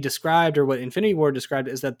what they described, or what Infinity Ward described,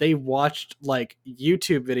 is that they watched like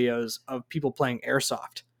YouTube videos of people playing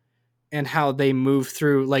Airsoft and how they move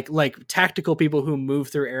through like tactical people who move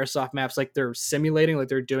through Airsoft maps, like they're simulating, like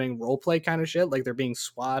they're doing role play kind of shit, like they're being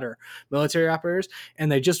SWAT or military operators.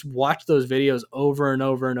 And they just watch those videos over and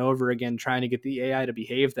over and over again, trying to get the AI to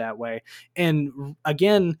behave that way. And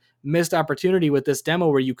again, missed opportunity with this demo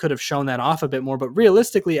where you could have shown that off a bit more, but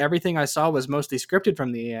realistically, everything I saw was mostly scripted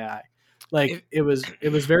from the AI. Like it was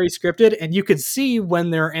very scripted, and you could see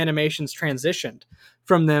when their animations transitioned.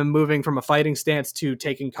 from them moving from a fighting stance to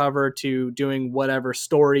taking cover to doing whatever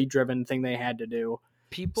story-driven thing they had to do.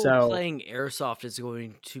 People playing Airsoft is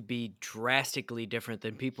going to be drastically different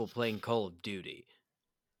than people playing Call of Duty.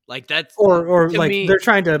 Like that's or like they're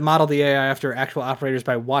trying to model the AI after actual operators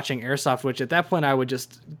by watching Airsoft, which at that point I would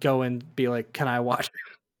just go and be like, can I watch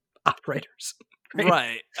operators?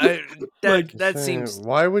 Right. That seems.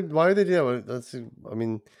 Why would they do that? I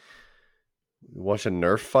mean, watch a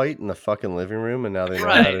Nerf fight in the fucking living room, and now they know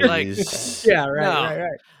how to use. Yeah,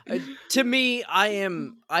 right. To me, I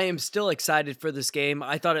am still excited for this game.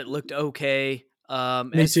 I thought it looked okay.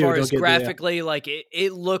 As far as graphically, like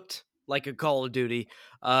it looked like a Call of Duty.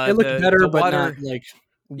 It looked better, but not like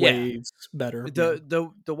waves better.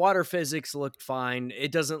 The water physics looked fine.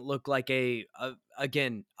 It doesn't look like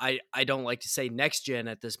again, I don't like to say next gen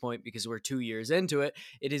at this point because we're 2 years into it.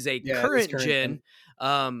 It is a current gen.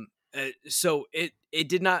 So it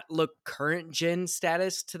did not look current gen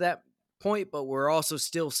status to that point, but we're also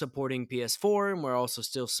still supporting PS4 and we're also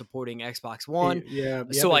still supporting Xbox One.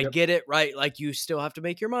 So I get it, right? Like you still have to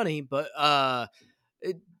make your money, but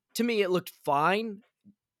to me it looked fine.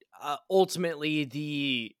 Ultimately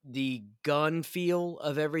the gun feel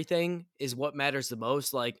of everything is what matters the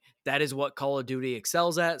most. Like that is what Call of Duty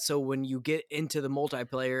excels at. So when you get into the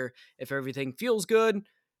multiplayer, if everything feels good,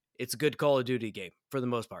 it's a good Call of Duty game for the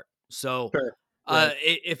most part. So sure. Right.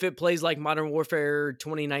 If it plays like Modern Warfare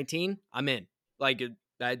 2019, I'm in. Like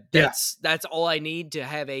that's all I need to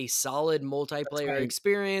have a solid multiplayer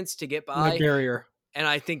experience to get by. My barrier. And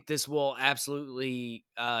I think this will absolutely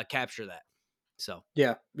capture that. So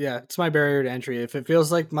yeah, it's my barrier to entry. If it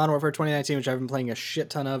feels like Modern Warfare 2019, which I've been playing a shit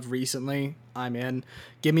ton of recently, I'm in.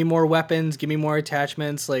 Give me more weapons, give me more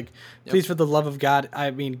attachments. Like, please, for the love of God, I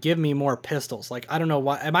mean, give me more pistols. Like, I don't know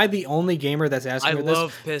why. Am I the only gamer that's asking for this? I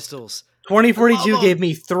love pistols. 2042 gave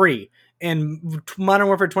me 3. And Modern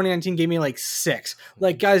Warfare 2019 gave me like 6.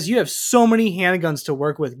 Like, guys, you have so many handguns to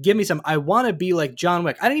work with. Give me some. I want to be like John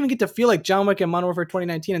Wick. I didn't even get to feel like John Wick in Modern Warfare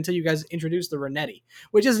 2019 until you guys introduced the Renetti,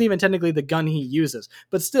 which isn't even technically the gun he uses.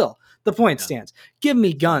 But still, the point stands. Give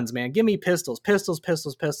me guns, man. Give me pistols.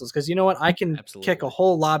 Because you know what? I can kick a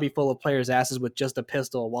whole lobby full of players' asses with just a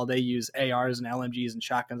pistol while they use ARs and LMGs and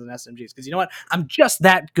shotguns and SMGs. Because you know what? I'm just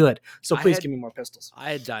that good. So please give me more pistols.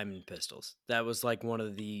 I had diamond pistols. That was like one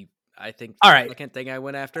of the... I think all right. Second thing I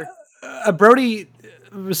went after. Brody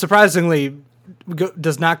surprisingly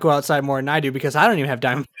does not go outside more than I do because I don't even have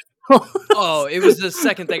diamond pistols. Oh, it was the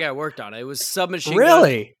second thing I worked on. It was submachine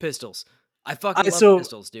gun pistols. I fucking love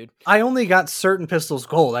pistols, dude. I only got certain pistols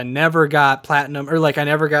gold. I never got platinum, or like I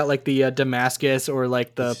never got like the Damascus or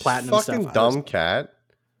like the platinum stuff. Fucking dumb cat.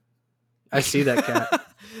 I see that cat.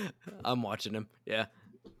 I'm watching him. Yeah.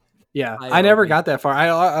 Yeah, I never got that far.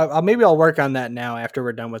 I maybe I'll work on that now after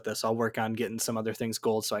we're done with this. I'll work on getting some other things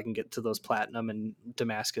gold so I can get to those platinum and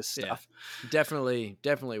Damascus stuff. Yeah,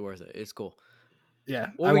 definitely worth it. It's cool.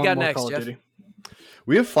 Yeah. What we got next, Jeff?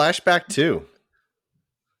 We have Flashback 2.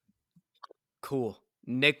 Cool.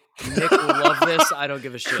 Nick will love this. I don't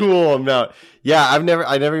give a shit. Cool. I'm not. Yeah, I never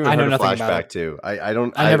even heard of Flashback 2. I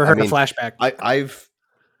never heard of Flashback.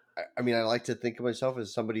 I mean, I like to think of myself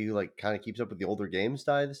as somebody who like kind of keeps up with the older games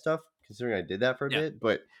side of stuff, considering I did that for a bit,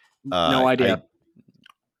 but no idea. I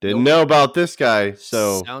didn't know about this guy.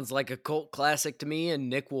 So sounds like a cult classic to me, and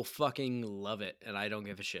Nick will fucking love it, and I don't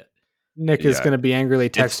give a shit. Nick is going to be angrily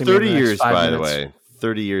texting me. 30 years, by the way.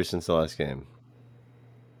 30 years since the last game.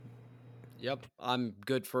 Yep, I'm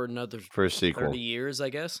good for another sequel. 30 years, I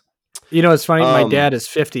guess. You know, it's funny. My dad is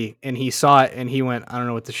 50, and he saw it, and he went, "I don't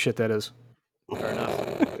know what the shit that is." Fair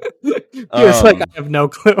enough. He was like, I have no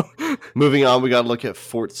clue. Moving on, we got to look at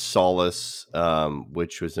Fort Solis,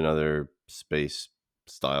 which was another space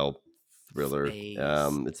style thriller.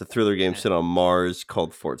 It's a thriller game set on Mars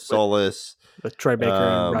called Fort Solis with Troy Baker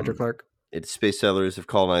and Roger Clark. Its space settlers have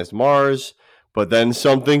colonized Mars, but then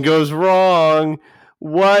something goes wrong.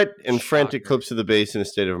 What? And frantic clips of the base in a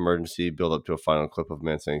state of emergency build up to a final clip of a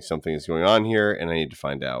man saying something is going on here, and I need to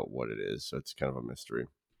find out what it is. So it's kind of a mystery.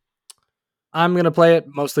 I'm gonna play it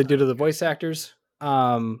mostly due to the voice actors.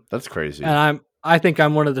 That's crazy. And I think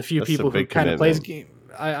I'm one of the few people who kind of plays game.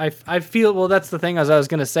 I feel, well, that's the thing, as I was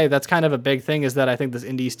gonna say, that's kind of a big thing, is that I think this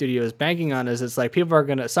indie studio is banking on, is it's like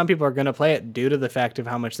some people are gonna play it due to the fact of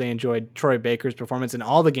how much they enjoyed Troy Baker's performance in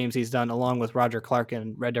all the games he's done, along with Roger Clark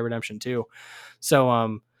in Red Dead Redemption 2.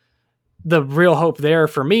 So the real hope there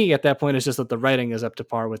for me at that point is just that the writing is up to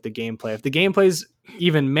par with the gameplay. If the gameplay's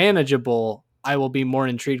even manageable, I will be more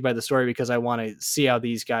intrigued by the story because I want to see how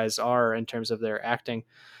these guys are in terms of their acting.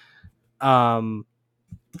 So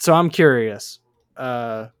I'm curious.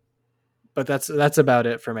 But that's about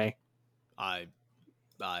it for me.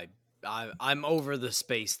 I'm over the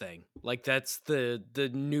space thing. Like that's the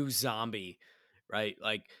new zombie, right?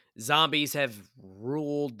 Like zombies have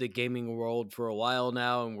ruled the gaming world for a while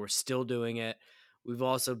now, and we're still doing it. We've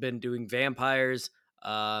also been doing vampires,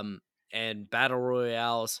 and battle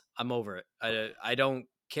royales. I'm over it. I don't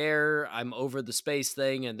care. I'm over the space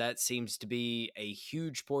thing, and that seems to be a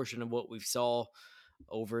huge portion of what we saw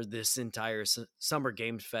over this entire Summer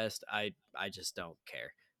Games Fest. I just don't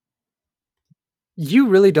care. You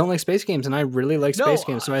really don't like space games, and I really like space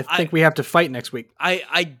games, so I think we have to fight next week.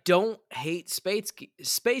 I don't hate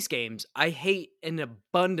space games. I hate an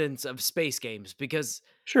abundance of space games because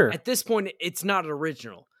at this point it's not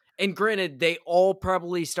original. And granted, they all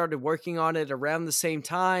probably started working on it around the same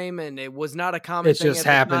time, and it was not a common thing. It just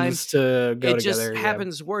happens to go together. It just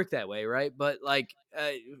happens to work that way, right? But like,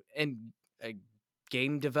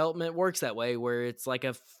 game development works that way, where it's like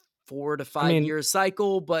a 4 to 5 year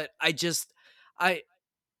cycle. But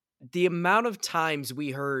the amount of times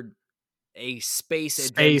we heard a space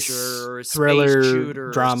adventure or a thriller, space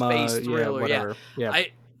shooter, drama, or space thriller, whatever. Yeah.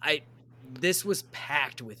 This was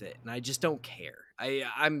packed with it, and I just don't care.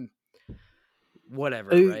 I'm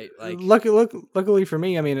whatever, right? Like, luckily for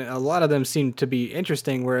me, I mean, a lot of them seem to be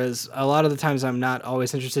interesting, whereas a lot of the times I'm not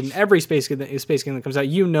always interested in every space game that comes out.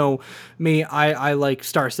 You know me, I like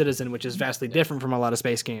Star Citizen, which is vastly different from a lot of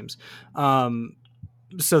space games.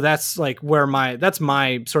 So that's like that's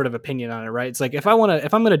my sort of opinion on it, right? It's like if I'm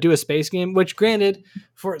going to do a space game, which granted,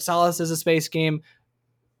 Fort Solis is a space game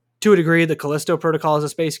to a degree, the Callisto Protocol is a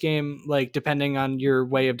space game, like depending on your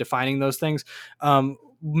way of defining those things.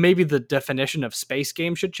 Maybe the definition of space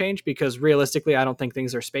game should change, because realistically, I don't think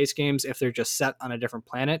things are space games if they're just set on a different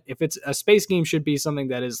planet. If it's a space game, should be something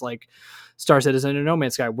that is like Star Citizen or No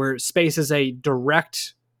Man's Sky, where space is a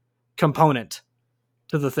direct component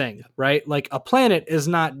to the thing, right? Like a planet is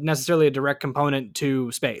not necessarily a direct component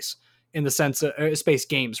to space in the sense of space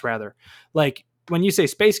games, rather. Like when you say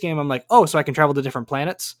space game, I'm like, oh, so I can travel to different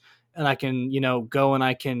planets and I can, go and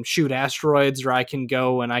I can shoot asteroids, or I can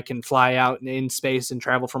go and I can fly out in space and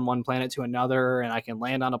travel from one planet to another, and I can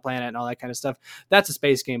land on a planet and all that kind of stuff. That's a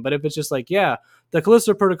space game. But if it's just like, yeah, the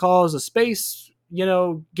Callisto Protocol is a space,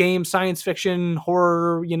 game, science fiction,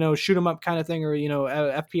 horror, shoot 'em up kind of thing, or,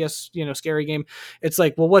 FPS, scary game. It's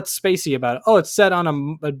like, well, what's spacey about it? Oh, it's set on a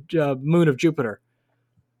moon of Jupiter.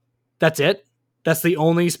 That's it. That's the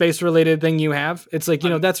only space related thing you have. It's like,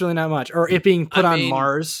 that's really not much. Or it being put on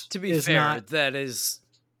Mars. To be fair, that is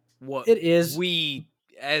what it is. We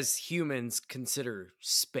as humans consider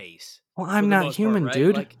space. Well, I'm not human, part, right?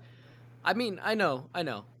 Dude. Like, I mean, I know.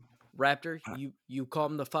 Raptor, you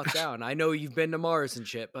calm the fuck down. I know you've been to Mars and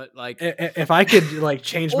shit, but like, if I could like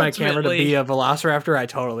change my camera to be a Velociraptor, I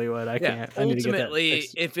totally would. I can't. I need to get that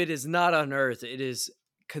fixed. If it is not on Earth, it is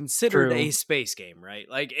considered a space game, right?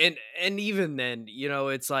 Like, and even then,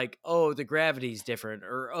 it's like, oh, the gravity's different,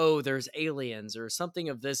 or oh, there's aliens or something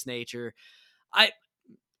of this nature.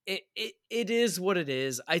 It is what it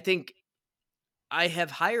is. I think I have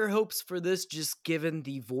higher hopes for this, just given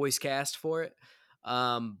the voice cast for it.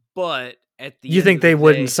 But at the you end think of the they day,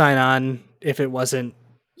 wouldn't sign on if it wasn't,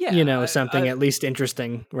 something I at least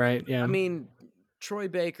interesting, right? Yeah. I mean, Troy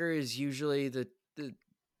Baker is usually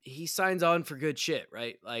he signs on for good shit,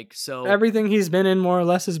 right? Like, so everything he's been in more or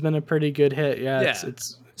less has been a pretty good hit. Yeah.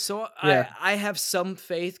 It's so I have some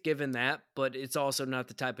faith given that, but it's also not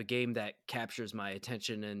the type of game that captures my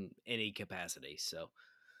attention in any capacity. So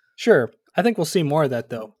sure. I think we'll see more of that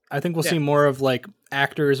though. I think we'll see more of like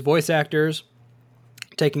voice actors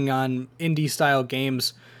taking on indie style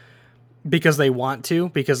games because they want to,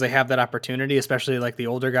 because they have that opportunity, especially like the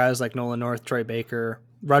older guys like Nolan North, Troy Baker,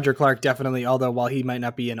 Roger Clark, definitely. Although while he might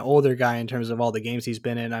not be an older guy in terms of all the games he's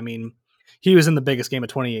been in, I mean, he was in the biggest game of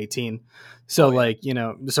 2018. So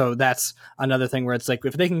so that's another thing where it's like,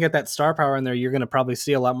 if they can get that star power in there, you're going to probably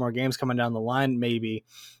see a lot more games coming down the line, maybe,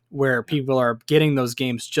 where people are getting those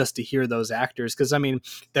games just to hear those actors. Because I mean,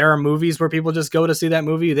 there are movies where people just go to see that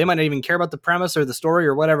movie. They might not even care about the premise or the story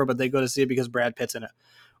or whatever, but they go to see it because Brad Pitt's in it,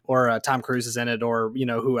 or Tom Cruise is in it, or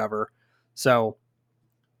whoever. So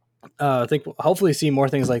I think we'll hopefully see more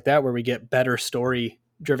things like that, where we get better story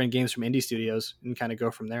driven games from indie studios and kind of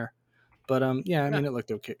go from there. But I mean, it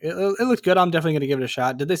looked okay. It looked good. I'm definitely going to give it a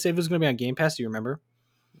shot. Did they say it was going to be on Game Pass? Do you remember?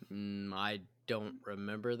 I don't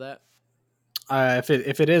remember that.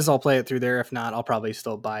 If it is, I'll play it through there. If not, I'll probably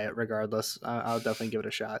still buy it regardless. I'll definitely give it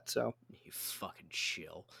a shot. So you fucking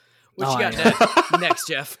chill. What you got next,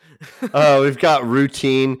 Jeff? We've got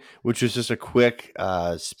Routine, which is just a quick,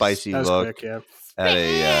 spicy look at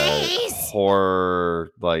a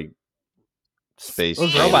horror like space.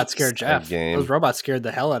 Those robots scared Jeff. Game. Those robots scared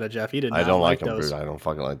the hell out of Jeff. He did not. I don't like them. those. I don't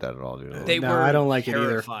fucking like that at all, dude. I don't like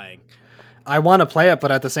terrifying. It either. I want to play it,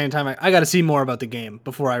 but at the same time, I got to see more about the game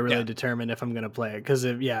before I really determine if I'm going to play it. Because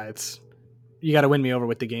it's you got to win me over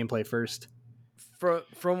with the gameplay first.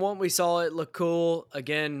 From what we saw, it looked cool.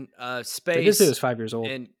 Again, space. They did say it was 5 years old,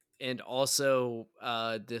 and also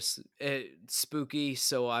spooky.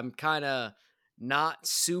 So I'm kind of not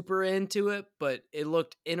super into it, but it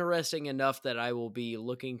looked interesting enough that I will be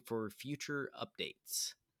looking for future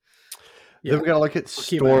updates. Then we got to look at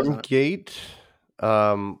Stormgate,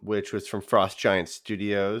 which was from Frost Giant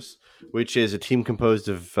Studios, which is a team composed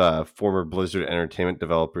of former Blizzard Entertainment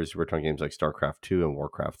developers who worked on games like StarCraft 2 and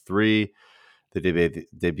Warcraft 3. They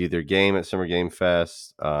debuted their game at Summer Game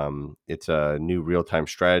Fest. It's a new real-time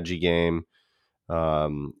strategy game,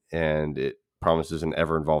 and it promises an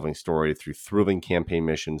ever-evolving story through thrilling campaign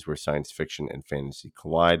missions where science fiction and fantasy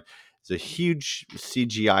collide. It's a huge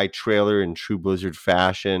CGI trailer in true Blizzard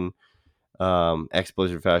fashion,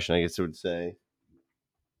 ex-Blizzard fashion, I guess I would say.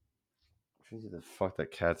 What the fuck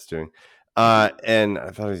that cat's doing? And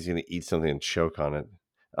I thought he was going to eat something and choke on it.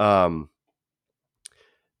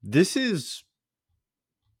 This is...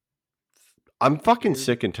 I'm fucking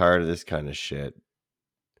sick and tired of this kind of shit.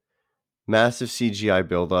 Massive CGI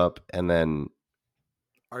buildup and then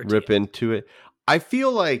rip into it. I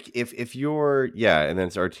feel like if you're and then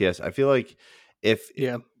it's RTS. I feel like if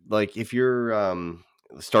you're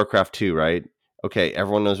StarCraft 2, right? Okay,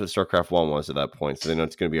 everyone knows what StarCraft 1 was at that point, so they know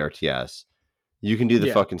it's going to be RTS. You can do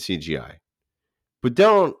the fucking CGI. But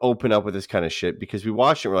don't open up with this kind of shit because we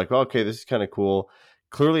watched it. We're like, well, okay, this is kind of cool.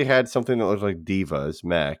 Clearly had something that looked like Diva's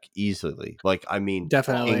mech easily. Like, I mean,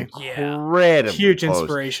 definitely incredible. Huge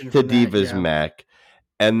inspiration to Diva's mech.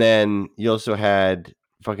 And then you also had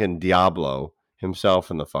fucking Diablo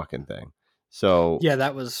himself in the fucking thing. So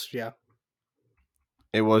that was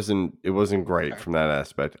It wasn't great from that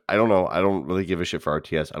aspect. I don't know. I don't really give a shit for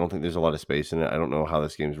RTS. I don't think there's a lot of space in it. I don't know how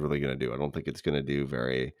this game's really going to do. I don't think it's going to do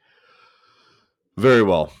very, very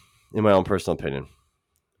well, in my own personal opinion.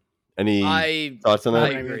 Any thoughts on that?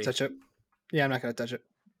 I'm not going to touch it. Yeah, I'm not going to touch it.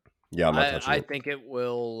 Yeah, I'm not touching it. I think it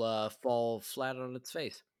will fall flat on its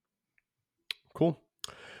face. Cool.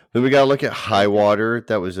 Then we got to look at High Water.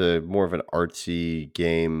 That was more of an artsy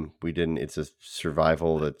game. It's a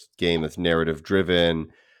survival game that's narrative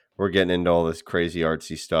driven. We're getting into all this crazy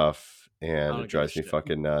artsy stuff, and it drives me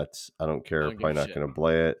fucking nuts. I don't care. Probably not going to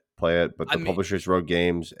play it. But the publisher's Rogue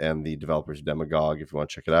Games and the developer's Demagogue. If you want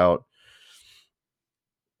to check it out.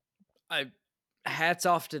 Hats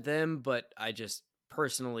off to them, but I just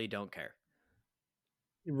personally don't care.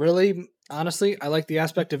 Really, honestly, I like the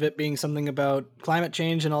aspect of it being something about climate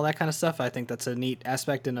change and all that kind of stuff. I think that's a neat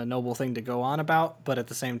aspect and a noble thing to go on about. But at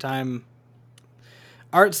the same time,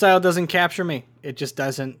 art style doesn't capture me. It just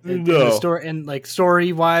doesn't. The story and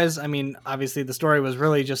story wise, I mean, obviously the story was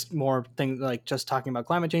really just more just talking about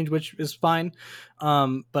climate change, which is fine.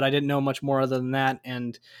 But I didn't know much more other than that.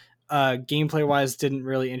 And gameplay wise didn't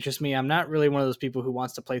really interest me. I'm not really one of those people who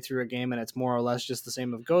wants to play through a game and it's more or less just the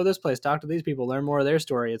same of go this place, talk to these people, learn more of their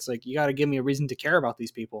story. It's like, you got to give me a reason to care about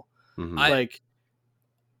these people. Mm-hmm.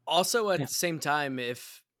 Also at the same time,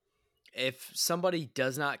 if somebody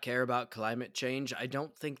does not care about climate change, I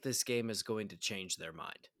don't think this game is going to change their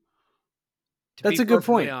mind. That's a good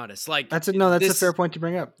point. Honest, that's a fair point to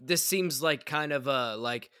bring up. This seems like kind of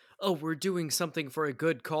oh, we're doing something for a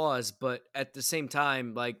good cause, but at the same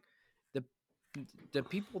time, the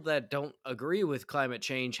people that don't agree with climate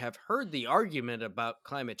change have heard the argument about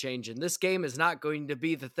climate change, and this game is not going to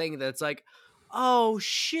be the thing that's like, oh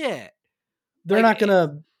shit. They're not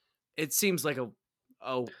gonna. It seems like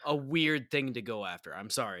a weird thing to go after. I'm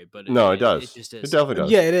sorry, but it does. It just is. It definitely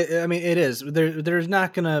does. Yeah, it is. There's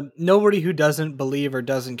not gonna. Nobody who doesn't believe or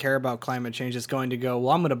doesn't care about climate change is going to go,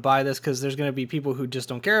 well, I'm going to buy this because there's going to be people who just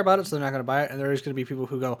don't care about it, so they're not going to buy it, and there's going to be people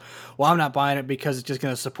who go, well, I'm not buying it because it's just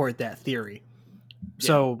going to support that theory. Yeah.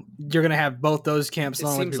 So you're going to have both those camps,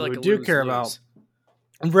 along with people who do care about.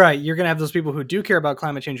 Right, you're going to have those people who do care about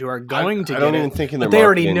climate change who are going to. I don't even think in their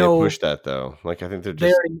marketing they push that though. I think they're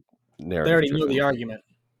just. They already know the argument.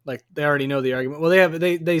 They already know the argument. Well,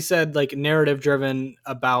 they said narrative driven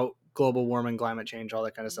about global warming, climate change, all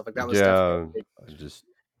that kind of stuff. That was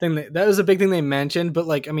that was a big thing they mentioned. But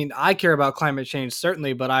I care about climate change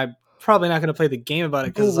certainly, but I'm probably not going to play the game about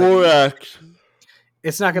it because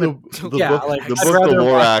it's not going to. The book The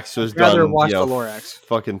Lorax was done.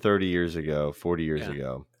 Fucking 30 years ago, 40 years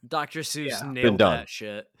ago. Dr. Seuss nailed that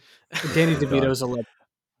shit. Danny DeVito's a legend.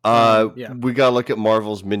 We gotta look at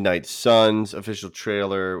Marvel's Midnight Suns official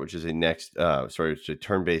trailer, which is it's a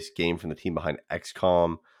turn-based game from the team behind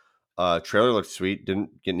XCOM. Trailer looks sweet.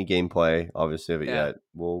 Didn't get any gameplay, obviously, of it yet.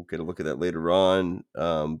 We'll get a look at that later on.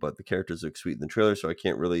 But the characters look sweet in the trailer, so I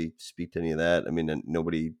can't really speak to any of that. I mean,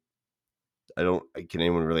 nobody. Can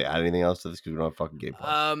anyone really add anything else to this because we don't have fucking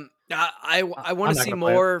gameplay? I want to see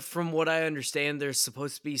more. From what I understand, there's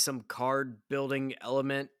supposed to be some card building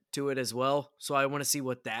element to it as well. So I want to see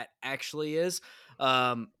what that actually is.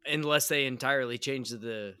 Unless they entirely change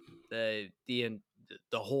the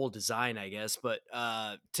whole design, I guess. But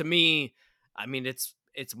to me, I mean, it's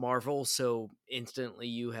Marvel, so instantly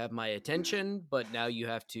you have my attention. But now you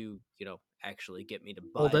have to, actually get me to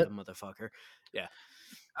buy the motherfucker. Yeah.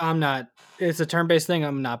 I'm not. It's a turn-based thing.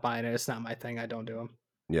 I'm not buying it. It's not my thing. I don't do them.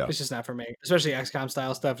 Yeah, it's just not for me. Especially XCOM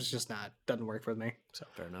style stuff. It's just not. Doesn't work for me. So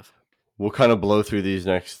fair enough. We'll kind of blow through these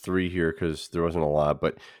next three here because there wasn't a lot,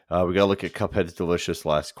 but we got to look at Cuphead's Delicious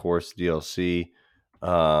Last Course DLC.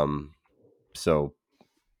 So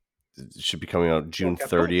it should be coming out June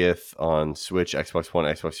 30th on Switch, Xbox One,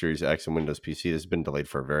 Xbox Series X, and Windows PC. This has been delayed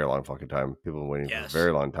for a very long fucking time. People have been waiting for a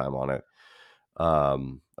very long time on it.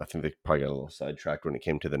 I think they probably got a little sidetracked when it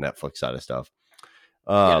came to the Netflix side of stuff.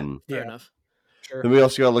 Fair enough. Sure. Then we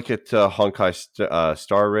also got to look at Honkai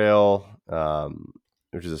Star Rail,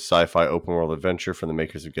 which is a sci-fi open world adventure from the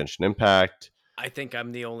makers of Genshin Impact. I think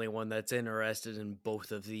I'm the only one that's interested in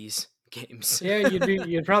both of these games. Yeah,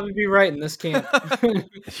 you'd probably be right in this camp.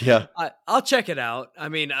 Yeah, I'll check it out. I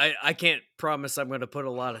mean, I can't promise I'm going to put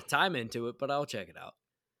a lot of time into it, but I'll check it out.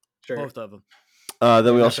 Sure. Both of them.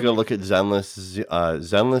 Then we also got to look at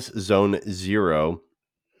Zenless Zone Zero,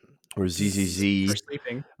 or ZZZ,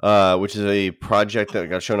 which is a project that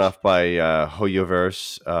got shown off by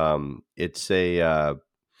Hoyoverse. It's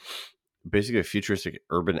basically a futuristic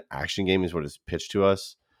urban action game is what it's pitched to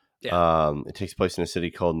us. Yeah. It takes place in a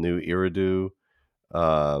city called New Eridu,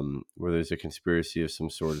 where there's a conspiracy of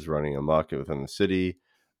some sort is running amok within the city.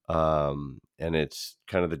 And it's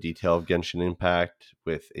kind of the detail of Genshin Impact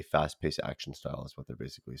with a fast-paced action style is what they're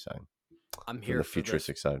basically saying. I'm here for the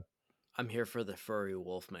futuristic side. I'm here for the furry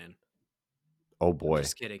wolf man. Oh boy. I'm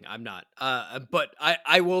just kidding. I'm not. But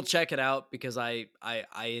I will check it out because I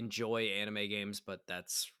enjoy anime games, but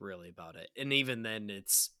that's really about it. And even then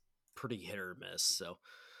it's pretty hit or miss. So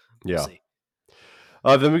we'll see.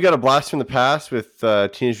 Then we got a blast from the past with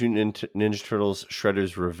Teenage Mutant Ninja Turtles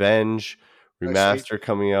Shredder's Revenge remaster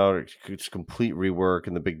coming out. It's complete rework,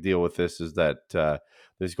 and the big deal with this is that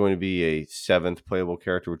there's going to be a 7th playable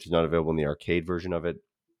character, which is not available in the arcade version of it,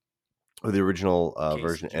 or the original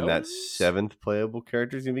version. Jones? And that 7th playable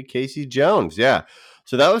character is going to be Casey Jones. Yeah,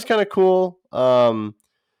 so that was kind of cool.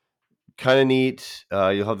 Kind of neat.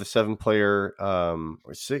 You'll have the 7-player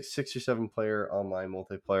or 6 or 7-player online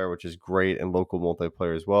multiplayer, which is great, and local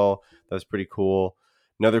multiplayer as well. That's pretty cool.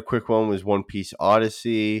 Another quick one was One Piece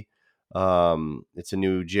Odyssey. It's a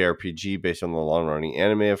new JRPG based on the long-running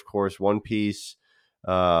anime, of course, One Piece.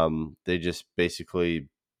 They just basically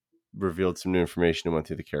revealed some new information and went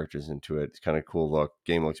through the characters into it. It's kind of cool look.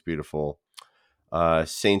 Game looks beautiful.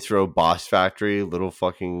 Saints Row Boss Factory, little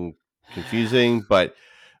fucking confusing, but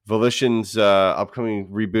Volition's upcoming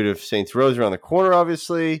reboot of Saints Row is around the corner,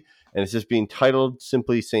 obviously, and it's just being titled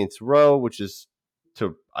simply Saints Row, which is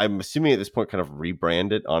I'm assuming at this point kind of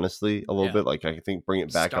rebrand it, honestly, a little bit. Like I think bring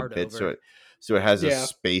it back a bit so it has a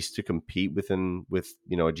space to compete with a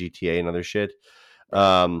GTA and other shit.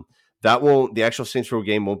 The actual Saints Row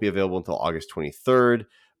game won't be available until August 23rd,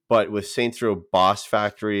 but with Saints Row Boss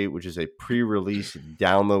Factory, which is a pre-release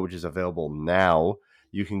download, which is available now,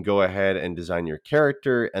 you can go ahead and design your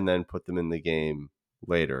character and then put them in the game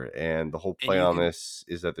later. And the whole play on this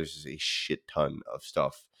is that there's just a shit ton of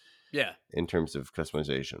stuff. Yeah. In terms of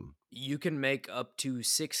customization. You can make up to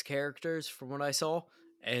 6 characters from what I saw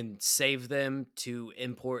and save them to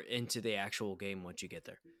import into the actual game once you get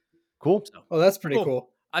there. Cool. So, that's pretty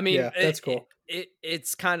cool. I mean, that's cool.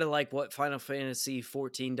 It's kind of like what Final Fantasy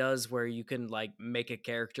 14 does, where you can like make a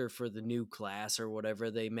character for the new class or whatever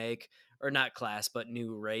they make, or not class, but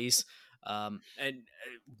new race, and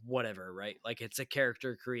whatever, right? Like it's a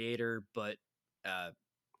character creator, but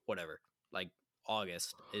whatever. Like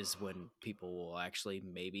August is when people will actually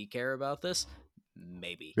maybe care about this.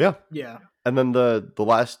 Maybe. Yeah. And then the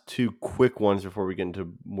last 2 quick ones before we get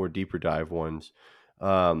into more deeper dive ones.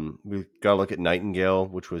 We've got to look at Nightingale,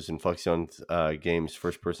 which was Inflexion Games'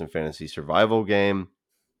 first-person fantasy survival game,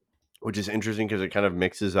 which is interesting because it kind of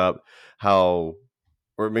mixes up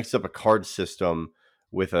it mixes up a card system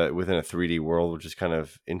within a 3D world, which is kind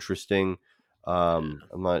of interesting. I'm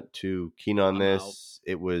not too keen on this.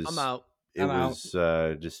 I'm out. It was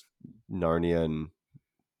just Narnia and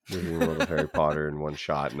Wizarding World of Harry Potter in one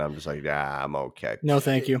shot, and I'm just like, I'm okay. No,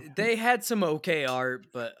 thank you. They had some okay art,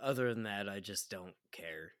 but other than that, I just don't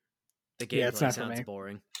care. The gameplay sounds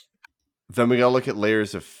boring. Then we gotta look at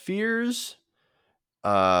Layers of Fears.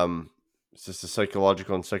 It's just a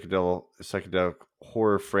psychological and psychedelic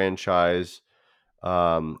horror franchise.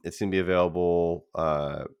 It's gonna be available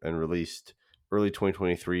and released early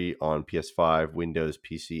 2023 on PS5, Windows,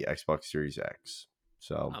 PC, Xbox Series X.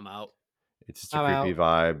 So I'm out. It's just a creepy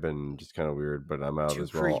vibe and just kind of weird, but I'm out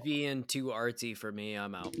as well. Too creepy and too artsy for me.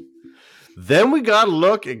 I'm out. Then we got to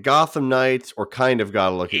look at Gotham Knights, or kind of got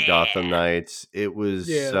to look at Gotham Knights. It was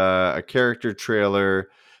a character trailer.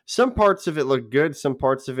 Some parts of it looked good. Some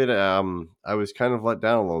parts of it, I was kind of let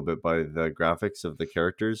down a little bit by the graphics of the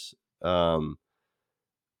characters,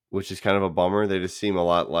 which is kind of a bummer. They just seem a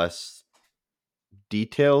lot less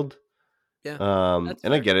detailed. Yeah.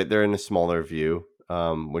 And I get it. They're in a smaller view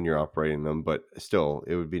when you're operating them, but still,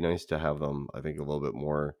 it would be nice to have them, I think, a little bit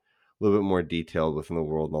more detailed within the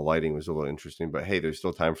world, and the lighting was a little interesting, but hey, there's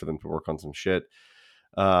still time for them to work on some shit.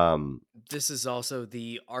 This is also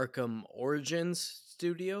the Arkham Origins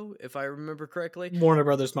studio, if I remember correctly. Warner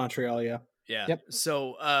Brothers Montreal, yeah. Yep.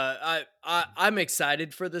 So I'm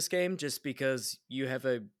excited for this game just because you have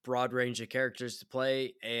a broad range of characters to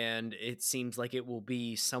play, and it seems like it will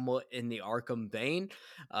be somewhat in the Arkham vein.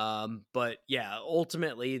 But yeah,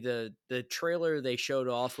 ultimately the trailer they showed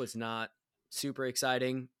off was not super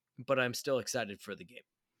exciting, but I'm still excited for the game.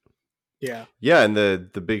 Yeah, and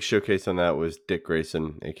the big showcase on that was Dick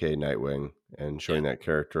Grayson, aka Nightwing, and showing that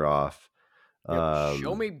character off.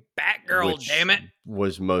 Show me Batgirl, damn it!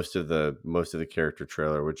 Was most of the character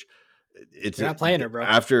trailer, which you're not playing her, bro.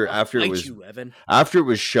 After it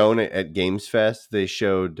was shown at Games Fest, they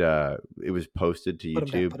showed it was posted to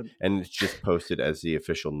YouTube, and it's just posted as the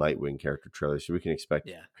official Nightwing character trailer, so we can expect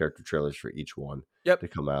character trailers for each one to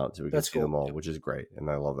come out, so we can see them all, which is great, and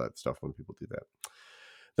I love that stuff when people do that.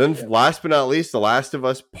 Then, last but not least, The Last of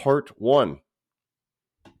Us Part 1.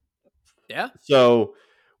 Yeah. So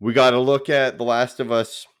we got to look at The Last of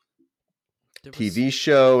Us TV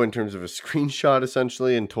show in terms of a screenshot,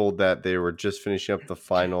 essentially, and told that they were just finishing up the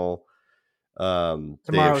final day of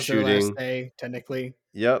shooting. Their last day, technically.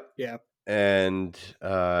 Yep. Yeah. And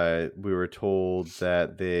we were told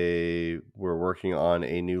that they were working on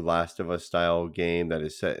a new Last of Us style game that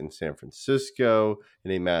is set in San Francisco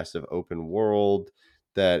in a massive open world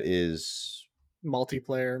that is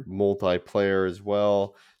multiplayer as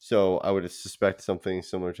well. So I would suspect something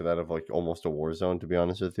similar to that of like almost a Warzone, to be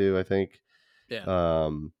honest with you, I think. Yeah.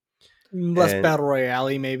 Less battle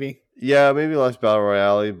royale, maybe. Yeah, maybe less battle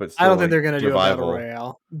royale, but still, I don't think they're going to do a battle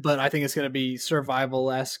royale, but I think it's going to be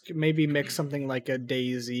survival-esque. Maybe mix something like a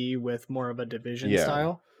DayZ with more of a Division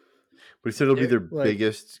style. But he said it'll be their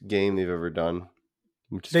biggest game they've ever done.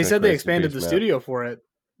 They said they expanded the studio for it.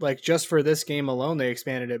 Like, just for this game alone, they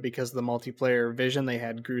expanded it because the multiplayer vision they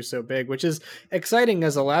had grew so big, which is exciting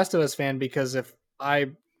as a Last of Us fan, because if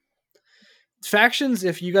you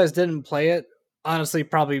guys didn't play it, honestly,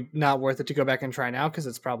 probably not worth it to go back and try now because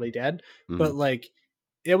it's probably dead. Mm-hmm. But like,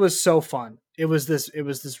 it was so fun. It was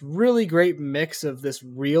this really great mix of this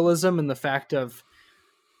realism and the fact of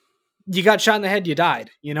you got shot in the head, you died.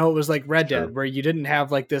 You know, it was like Red Dead, where you didn't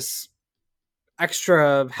have like this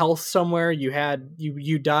extra health somewhere.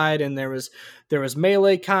 You died, and there was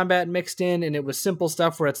melee combat mixed in, and it was simple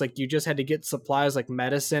stuff where it's like you just had to get supplies like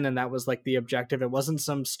medicine, and that was like the objective. It wasn't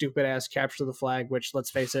some stupid ass capture the flag, which, let's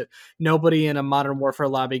face it, nobody in a Modern Warfare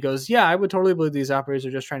lobby goes, yeah, I would totally believe these operators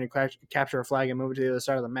are just trying to capture a flag and move it to the other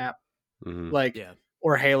side of the map. Mm-hmm.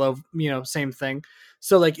 Or Halo, same thing.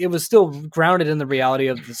 So like, it was still grounded in the reality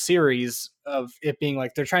of the series, of it being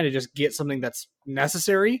like they're trying to just get something that's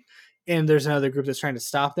necessary, and there's another group that's trying to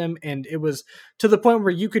stop them. And it was to the point where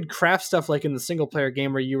you could craft stuff like in the single player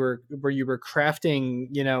game, where you were crafting,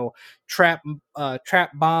 trap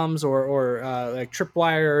bombs or like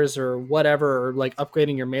tripwires or whatever, or like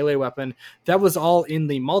upgrading your melee weapon. That was all in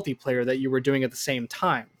the multiplayer that you were doing at the same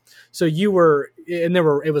time. So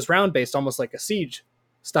it was round based, almost like a Siege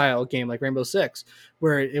style game, like Rainbow Six,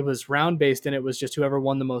 where it was round based, and it was just whoever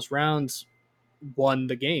won the most rounds won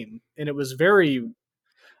the game. And it was very,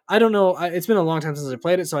 I don't know, it's been a long time since I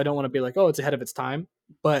played it, so I don't want to be like, oh, it's ahead of its time,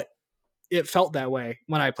 but it felt that way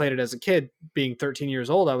when I played it as a kid. Being 13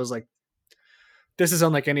 years old, I was like, this is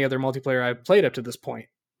unlike any other multiplayer I've played up to this point.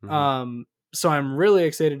 Mm-hmm. So I'm really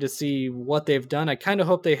excited to see what they've done. I kind of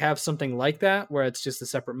hope they have something like that, where it's just a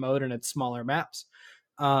separate mode and it's smaller maps.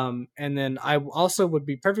 And then I also would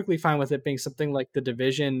be perfectly fine with it being something like The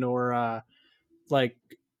Division, or like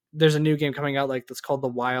there's a new game coming out like that's called The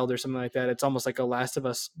Wild or something like that. It's almost like a Last of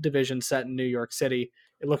Us division set in New York City.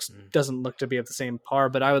 It doesn't look to be at the same par,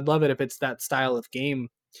 but I would love it if it's that style of game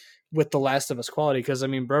with The Last of Us quality. Because I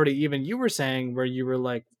mean, Brody, even you were saying where you were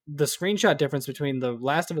like the screenshot difference between The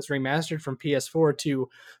Last of Us remastered from PS4 to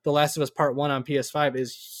The Last of Us Part 1 on PS5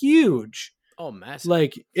 is huge. Oh, massive.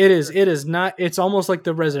 Like it is not, it's almost like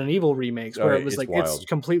the Resident Evil remakes where it was like wild.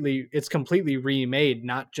 it's completely remade,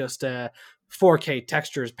 not just a 4K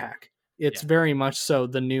textures pack. It's very much so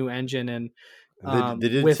the new engine. And they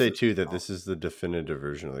did say too that this is the definitive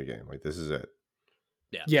version of the game. Like this is it.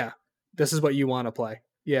 Yeah. This is what you want to play.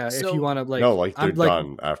 Yeah. So, if you want to like, no, like they're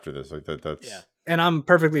done after this. Like that's and I'm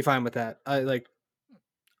perfectly fine with that.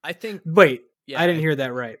 I think. Wait, I didn't hear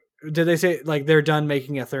that right. Did they say like they're done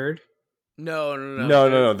making a third?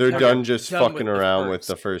 No. They're done just fucking around with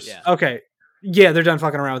the first. Yeah. Okay. Yeah, they're done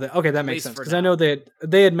fucking around with it. Okay, that makes sense. Because I know they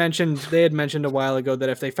had mentioned a while ago that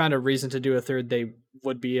if they found a reason to do a third, they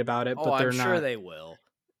would be about it. But they're not. Sure they will.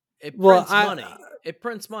 It prints money. It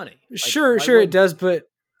prints money. Sure, it does. But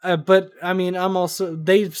I mean,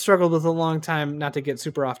 they've struggled with a long time. Not to get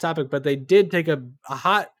super off topic, but they did take a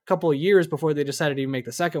hot couple of years before they decided to even make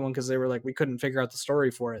the second one because they were like, we couldn't figure out the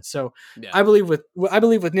story for it. So I believe with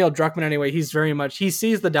Neil Druckmann anyway, he's very much, he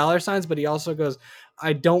sees the dollar signs, but he also goes,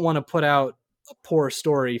 I don't want to put out a poor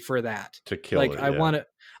story for that to kill it.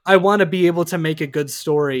 I want to be able to make a good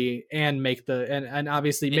story and make and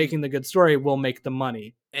obviously making the good story will make the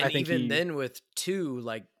money. And I think then with 2,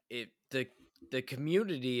 like the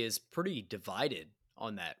community is pretty divided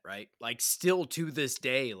on that, right? Like still to this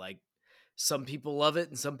day, like some people love it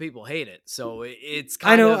and some people hate it. So it's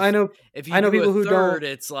kind of, I know. If you know people who don't,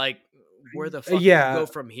 it's like where the fuck do you go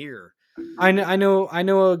from here? I know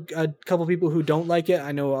a couple people who don't like it.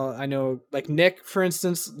 I know like Nick, for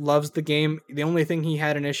instance, loves the game. The only thing he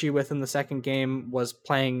had an issue with in the second game was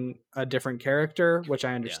playing a different character, which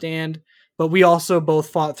I understand. Yeah. But we also both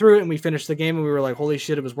fought through it and we finished the game and we were like, holy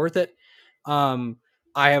shit, it was worth it.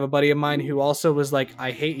 I have a buddy of mine who also was like,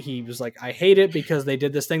 I hate it because they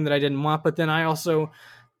did this thing that I didn't want. But then I also,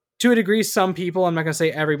 to a degree, some people, I'm not going to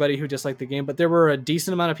say everybody who disliked the game, but there were a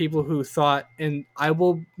decent amount of people who thought, and I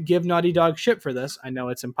will give Naughty Dog shit for this. I know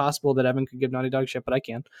it's impossible that Evan could give Naughty Dog shit, but I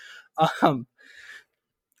can.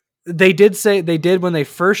 They did when they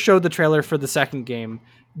first showed the trailer for the second game,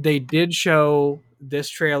 they did show this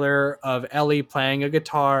trailer of Ellie playing a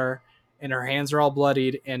guitar and her hands are all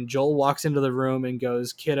bloodied, and Joel walks into the room and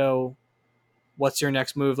goes, kiddo, what's your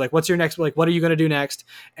next move? Like, what's your next, like, what are you going to do next?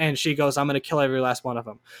 And she goes, I'm going to kill every last one of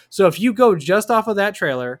them. So if you go just off of that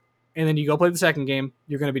trailer and then you go play the second game,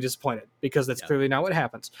 you're going to be disappointed because that's clearly not what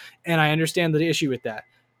happens. And I understand the issue with that.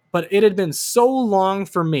 But it had been so long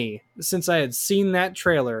for me since I had seen that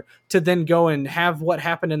trailer to then go and have what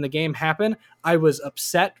happened in the game happen. I was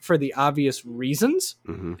upset for the obvious reasons.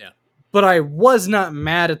 Mm-hmm. Yeah. But I was not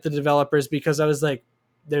mad at the developers because I was like,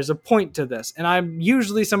 there's a point to this. And I'm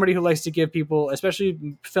usually somebody who likes to give people,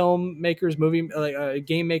 especially filmmakers,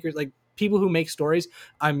 game makers, like people who make stories,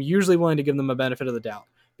 I'm usually willing to give them a benefit of the doubt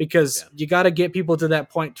because you got to get people to that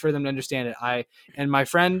point for them to understand it. I and my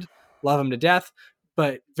friend love him to death,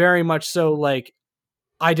 but very much so, like,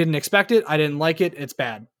 I didn't expect it. I didn't like it. It's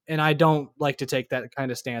bad. And I don't like to take that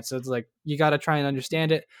kind of stance. So it's like, you got to try and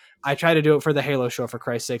understand it. I try to do it for the Halo show, for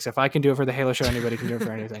Christ's sakes. If I can do it for the Halo show, anybody can do it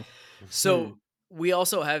for anything. So we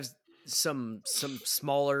also have some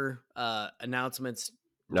smaller announcements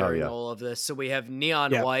during all of this. So we have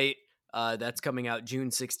Neon White. That's coming out June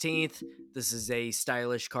 16th. This is a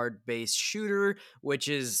stylish card-based shooter, which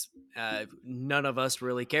is none of us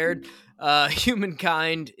really cared.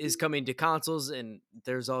 Humankind is coming to consoles, and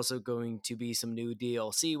there's also going to be some new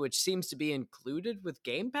DLC, which seems to be included with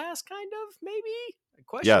Game Pass, kind of, maybe?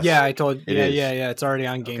 Question? Yes. Yeah, I told you. Yeah. It's already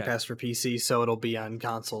on Game Pass for PC, so it'll be on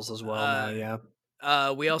consoles as well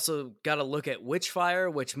now, we also got to look at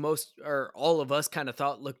Witchfire, which most or all of us kind of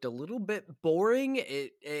thought looked a little bit boring.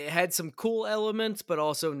 It had some cool elements, but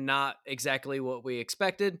also not exactly what we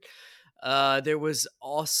expected. There was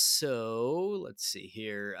also, let's see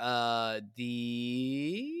here,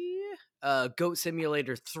 the Goat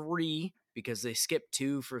Simulator 3, because they skipped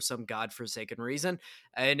 2 for some godforsaken reason.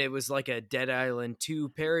 And it was like a Dead Island 2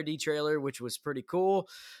 parody trailer, which was pretty cool.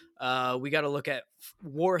 We got to look at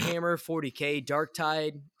Warhammer 40K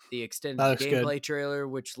Darktide, the extended gameplay trailer,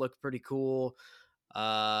 which looked pretty cool.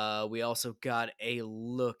 We also got a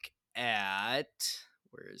look at,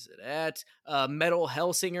 where is it at? Metal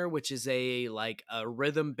Hellsinger, which is a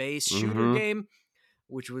rhythm-based shooter game,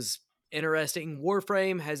 which was interesting.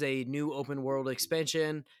 Warframe has a new open world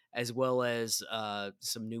expansion, as well as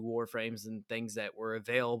some new Warframes and things that were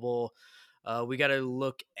available. We got to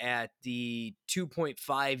look at the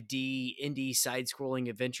 2.5D indie side-scrolling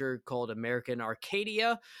adventure called American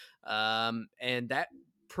Arcadia, and that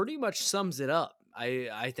pretty much sums it up.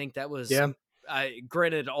 I think that was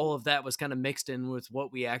granted, all of that was kind of mixed in with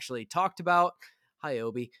what we actually talked about. Hi,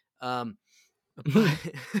 Obi.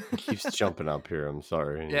 He keeps jumping up here. I'm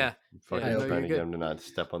sorry. Yeah. Fucking trying to get him to not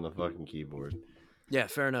step on the fucking keyboard. Yeah,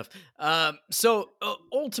 fair enough. So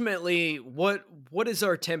ultimately, what is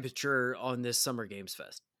our temperature on this Summer Games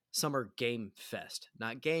Fest? Summer Game Fest,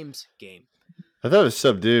 not games, game. I thought it was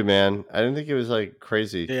subdued, man. I didn't think it was like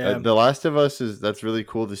crazy. Yeah. The Last of Us that's really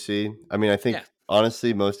cool to see. I mean, I think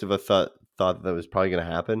honestly, most of us thought that was probably going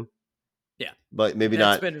to happen. Yeah, but maybe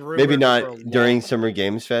not during Summer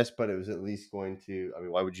Games Fest, but it was at least going to. I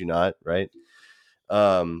mean, why would you not, right?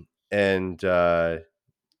 Yeah,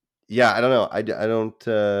 I don't know. I don't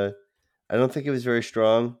think it was very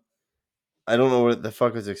strong. I don't know what the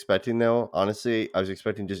fuck I was expecting though. Honestly, I was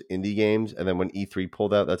expecting just indie games, and then when E3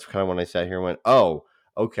 pulled out, that's kind of when I sat here and went, "Oh,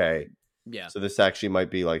 okay, yeah." So this actually might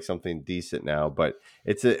be like something decent now." But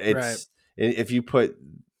it's Right. If you put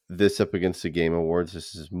this up against the Game Awards,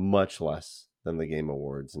 this is much less than the Game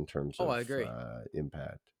Awards in terms of I agree.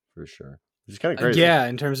 Impact for sure. Which is kind of crazy. Yeah,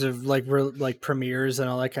 in terms of like premieres and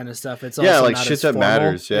all that kind of stuff. It's also like not shit as that formal.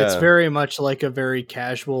 matters. Yeah, it's very much like a very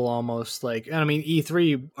casual, almost like. And I mean,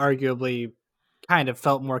 E3 arguably kind of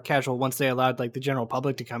felt more casual once they allowed like the general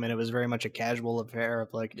public to come in. It was very much a casual affair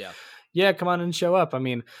of like, yeah, come on and show up. I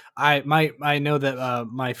mean, I know that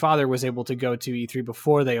my father was able to go to E3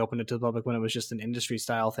 before they opened it to the public when it was just an industry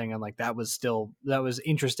style thing, and like that was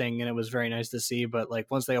interesting and it was very nice to see. But like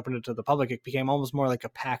once they opened it to the public, it became almost more like a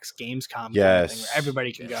PAX Gamescom kind of thing where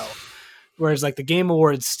everybody can go. Whereas like the Game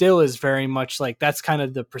Awards still is very much like that's kind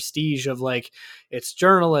of the prestige of like it's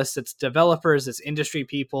journalists, it's developers, it's industry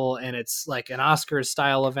people, and it's like an Oscars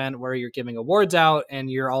style event where you're giving awards out and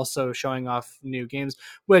you're also showing off new games,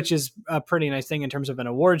 which is a pretty nice thing in terms of an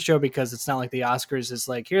award show because it's not like the Oscars is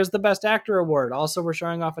like here's the best actor award. Also, we're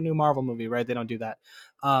showing off a new Marvel movie, right? They don't do that.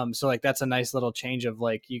 So like that's a nice little change of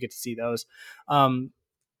like you get to see those.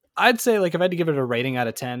 I'd say like if I had to give it a rating out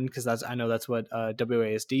of 10, because I know that's what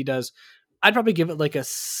WASD does, I'd probably give it like a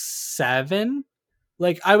 7.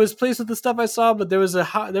 Like I was pleased with the stuff I saw, but there was a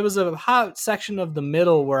hot section of the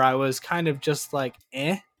middle where I was kind of just like,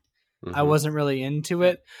 I wasn't really into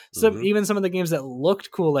it. So even some of the games that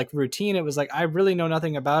looked cool, like Routine, it was like I really know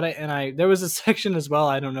nothing about it. And there was a section as well.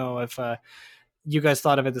 I don't know if you guys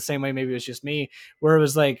thought of it the same way. Maybe it was just me, where it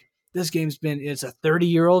was like, it's a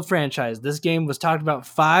 30-year-old franchise. This game was talked about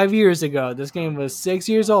 5 years ago. This game was 6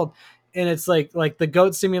 years old. And it's like the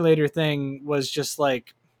Goat Simulator thing was just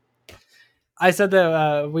like, I said that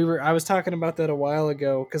I was talking about that a while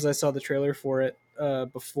ago because I saw the trailer for it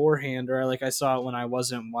beforehand, or like I saw it when I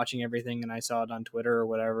wasn't watching everything and I saw it on Twitter or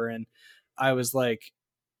whatever. And I was like,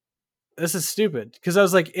 this is stupid. Because I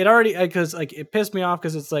was like, it pissed me off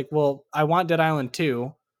because it's like, well, I want Dead Island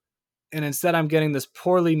 2. And instead I'm getting this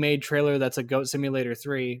poorly made trailer that's a Goat Simulator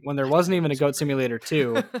 3 when there wasn't even a Goat Simulator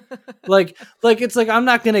 2. like it's like I'm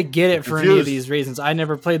not gonna get it for any of these reasons. I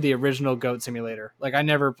never played the original Goat Simulator. Like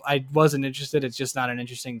I wasn't interested. It's just not an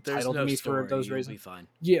interesting title to me for those reasons. Be fine.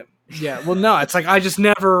 Yeah. Well, no, it's like I just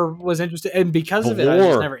never was interested, and because of it, I was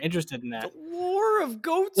just never interested in that. The lore of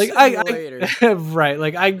Goat Simulator. Right.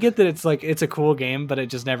 Like I get that it's a cool game, but it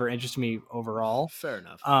just never interested me overall. Fair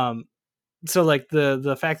enough. So like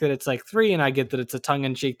the fact that it's like 3, and I get that it's a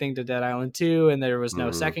tongue-in-cheek thing to Dead Island 2, and there was no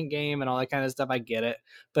second game and all that kind of stuff, I get it,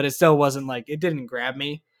 but it still wasn't like, it didn't grab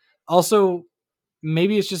me. Also,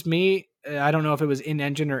 maybe it's just me, I don't know if it was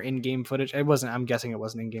in-engine or in-game footage. It wasn't. I'm guessing it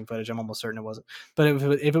wasn't in-game footage. I'm almost certain it wasn't. But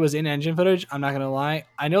if it was in-engine footage, I'm not gonna lie,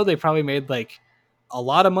 I know they probably made like a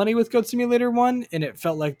lot of money with Goat Simulator 1, and it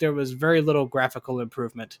felt like there was very little graphical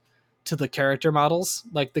improvement to the character models.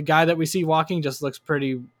 Like the guy that we see walking just looks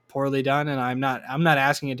pretty poorly done, and I'm not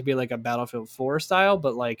asking it to be like a Battlefield 4 style,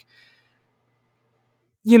 but like,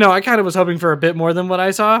 you know, I kind of was hoping for a bit more than what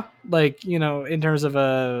I saw, like, you know, in terms of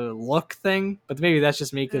a look thing, but maybe that's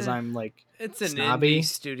just me because I'm like, it's an snobby indie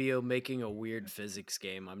studio making a weird physics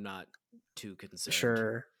game. I'm not too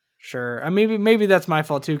Sure. concerned. Maybe that's my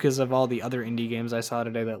fault too, because of all the other indie games I saw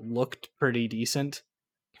today that looked pretty decent.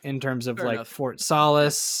 In terms of Fort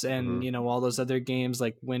Solace and you know, all those other games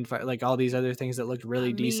like Windfire, like all these other things that looked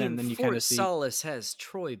really decent. And then you kind of see Fort Solace has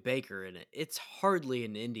Troy Baker in it. It's hardly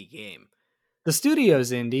an indie game. The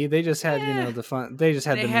studio's indie. They just had you know the fun. They just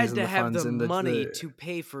had the means and the have funds the and money to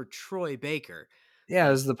pay for Troy Baker. Yeah, it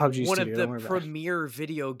was the PUBG one studio, of the premier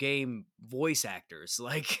video game voice actors.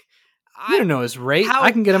 Like, You don't know his rate.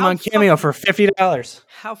 I can get him on Cameo for $50.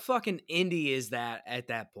 How fucking indie is that at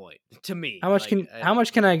that point? To me, how much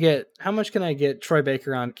can I get Troy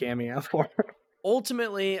Baker on Cameo for?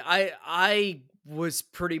 Ultimately, I was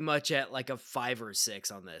pretty much at like a 5 or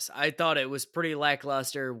 6 on this. I thought it was pretty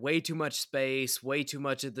lackluster, way too much space, way too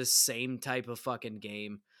much of the same type of fucking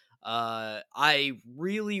game. I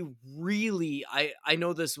really, I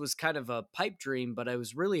know this was kind of a pipe dream, but I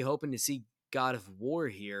was really hoping to see God of War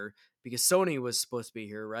here because Sony was supposed to be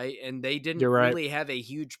here, right? And they didn't really have a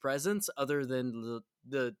huge presence other than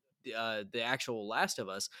the actual Last of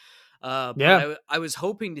Us. But I was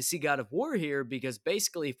hoping to see God of War here because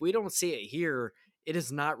basically, if we don't see it here, it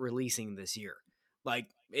is not releasing this year. Like,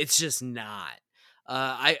 it's just not.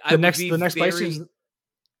 The next PlayStation.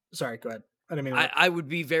 Sorry, go ahead. I would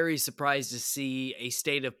be very surprised to see a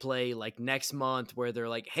state of play like next month where they're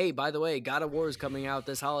like, "Hey, by the way, God of War is coming out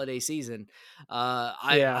this holiday season."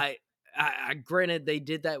 Granted, they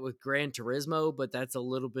did that with Gran Turismo, but that's a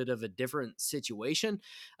little bit of a different situation.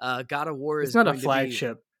 God of War is not a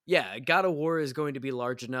flagship. God of War is going to be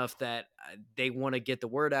large enough that they want to get the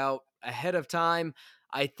word out ahead of time.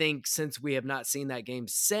 I think since we have not seen that game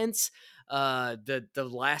since the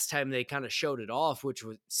last time they kind of showed it off, which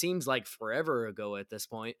seems like forever ago at this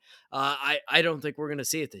point, I don't think we're going to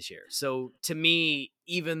see it this year. So to me,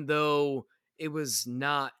 even though it was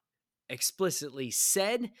not explicitly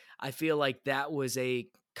said, I feel like that was a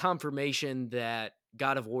confirmation that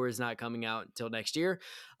God of War is not coming out until next year.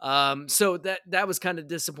 So that was kind of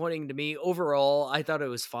disappointing to me. Overall, I thought it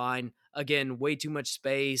was fine. Again, way too much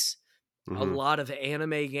space. A lot of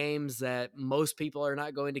anime games that most people are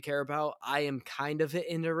not going to care about. I am kind of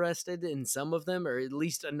interested in some of them, or at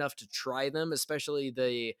least enough to try them, especially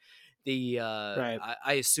I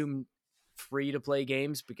assume free to play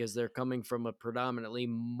games because they're coming from a predominantly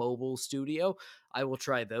mobile studio. I will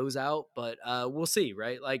try those out, but we'll see,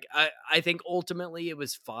 right? Like I think ultimately it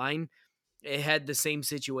was fine. It had the same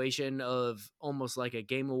situation of almost like a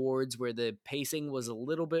Game Awards where the pacing was a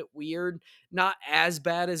little bit weird. Not as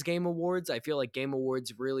bad as Game Awards. I feel like Game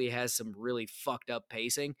Awards really has some really fucked up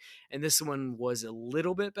pacing, and this one was a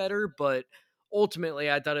little bit better, but ultimately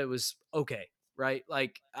I thought it was okay, right?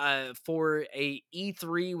 Like for a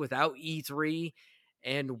E3 without E3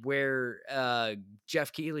 and where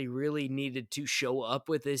Jeff Keighley really needed to show up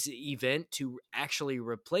with this event to actually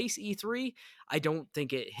replace E3, I don't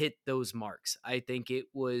think it hit those marks. I think it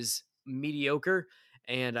was mediocre,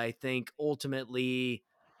 and I think ultimately,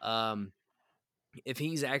 if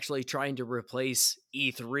he's actually trying to replace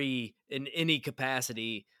E3 in any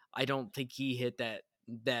capacity, I don't think he hit that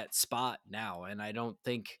spot now, and I don't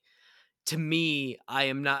think. To me, I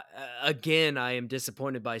am not. Again, I am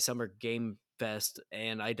disappointed by Summer Game Fest,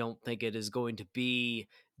 and I don't think it is going to be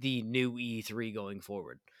the new E3 going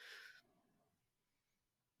forward.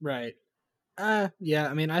 Right. Yeah,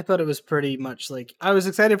 I mean, I thought it was pretty much like I was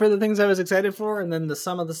excited for the things I was excited for, and then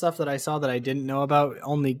some of the stuff that I saw that I didn't know about,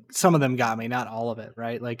 only some of them got me, not all of it,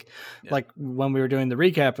 right? Like when we were doing the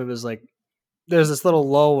recap, it was like there's this little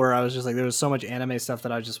lull where I was just like, there was so much anime stuff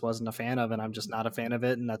that I just wasn't a fan of, and I'm just not a fan of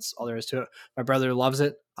it, and that's all there is to it. My brother loves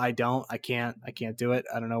it. I don't. I can't do it.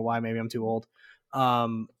 I don't know why. Maybe I'm too old.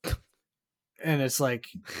 And it's like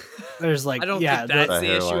there's like I don't think that's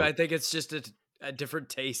the issue. I think it's just a different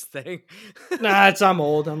taste thing. Nah, I'm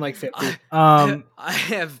old. I'm like 50. I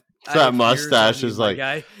have. That mustache is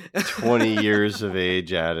like 20 years of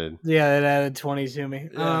age added. Yeah, it added 20 to me.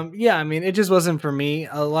 Yeah, I mean, it just wasn't for me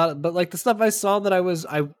a lot, but like the stuff I saw that I was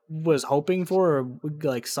hoping for, or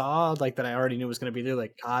like saw like that I already knew was going to be there,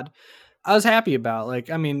 like COD, I was happy about.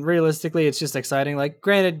 Like, I mean, realistically, it's just exciting. Like,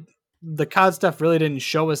 granted, the COD stuff really didn't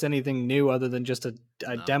show us anything new other than just a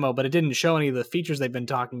demo, but it didn't show any of the features they've been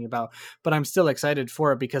talking about. But I'm still excited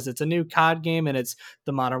for it because it's a new COD game and it's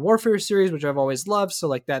the Modern Warfare series, which I've always loved. So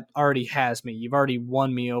like that already has me. You've already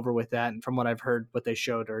won me over with that. And from what I've heard, what they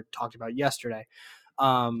showed or talked about yesterday.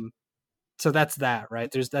 So that's that,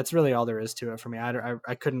 right? That's really all there is to it for me.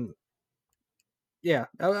 I couldn't. Yeah,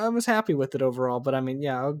 I was happy with it overall, but I mean,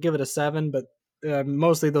 yeah, I'll give it a 7, but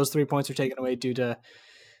mostly those 3 points are taken away due to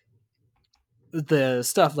the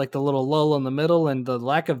stuff like the little lull in the middle and the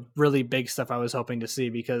lack of really big stuff I was hoping to see,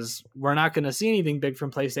 because we're not going to see anything big from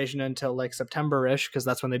PlayStation until like September-ish, because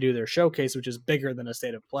that's when they do their showcase, which is bigger than a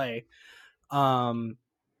state of play. And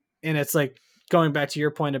it's like going back to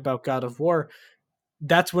your point about God of War,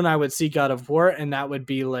 that's when I would see God of War, and that would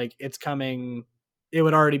be like it's coming. It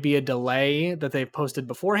would already be a delay that they've posted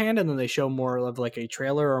beforehand, and then they show more of like a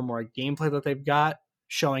trailer or more gameplay that they've got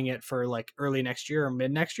showing it for like early next year or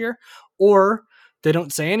mid next year, or they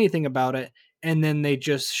don't say anything about it and then they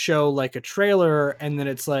just show like a trailer, and then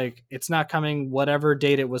it's like it's not coming whatever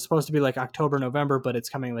date it was supposed to be, like October, November, but it's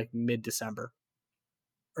coming like mid-December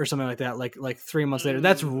or something like that, like 3 months later.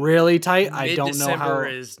 That's really tight. I don't know how.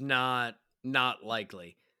 Is not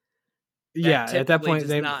likely. That at that point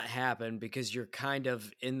does not happen because you're kind of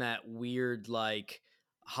in that weird like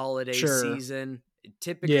holiday season.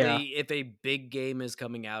 Typically, if a big game is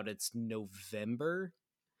coming out, it's November.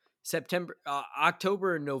 September,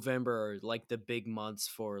 October and November are like the big months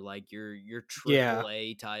for like your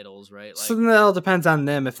AAA titles, right? Like, so then that all depends on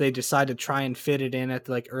them if they decide to try and fit it in at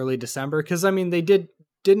like early December. Because I mean, they didn't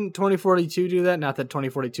 2042 do that? Not that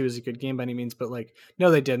 2042 is a good game by any means, but like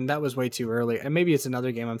no, they didn't. That was way too early. And maybe it's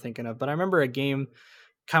another game I'm thinking of. But I remember a game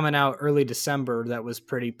coming out early December that was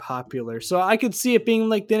pretty popular. So I could see it being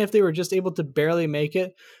like then if they were just able to barely make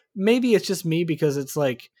it. Maybe it's just me because it's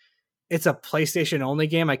like it's a PlayStation only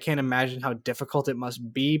game. I can't imagine how difficult it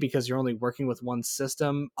must be because you're only working with one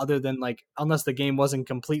system, other than like unless the game wasn't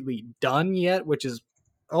completely done yet, which is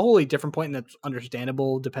a wholly different point, and that's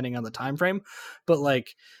understandable depending on the time frame. But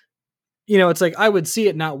like, you know, it's like I would see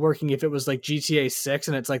it not working if it was like GTA 6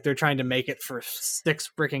 and it's like they're trying to make it for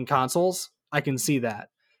 6 freaking consoles. I can see that.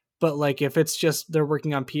 But like if it's just they're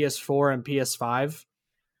working on PS4 and PS5,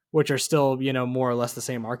 which are still, you know, more or less the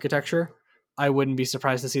same architecture, I wouldn't be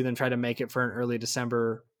surprised to see them try to make it for an early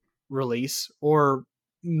December release. Or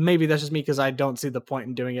maybe that's just me because I don't see the point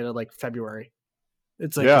in doing it at like February.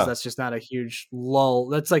 It's like, because that's just not a huge lull.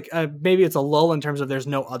 That's like, maybe it's a lull in terms of there's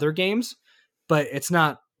no other games, but it's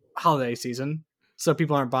not holiday season. So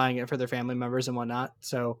people aren't buying it for their family members and whatnot.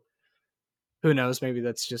 So who knows? Maybe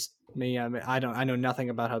that's just me. I mean, I know nothing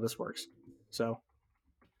about how this works. So.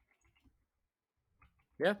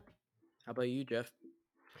 Yeah. How about you, Jeff?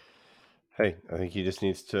 Hey, I think he just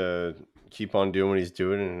needs to keep on doing what he's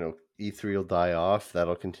doing, and E3 will die off.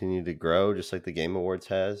 That'll continue to grow, just like the Game Awards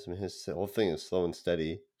has. I mean, his whole thing is slow and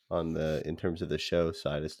steady in terms of the show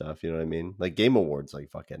side of stuff. You know what I mean? Like Game Awards, like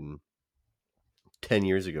fucking 10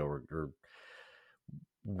 years ago, or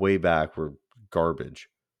way back, were garbage.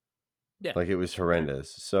 Yeah, like it was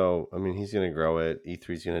horrendous. So I mean, he's gonna grow it. E3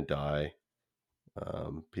 is gonna die.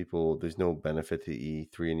 There's no benefit to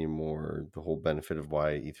E3 anymore. The whole benefit of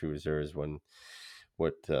why E3 was there is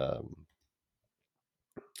what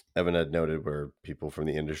Evan had noted, where people from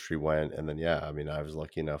the industry went, and then I mean, I was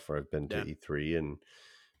lucky enough where I've been to E3, and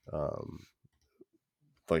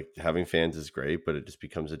like having fans is great, but it just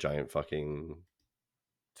becomes a giant fucking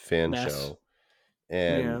fan show,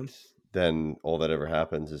 and then all that ever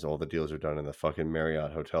happens is all the deals are done in the fucking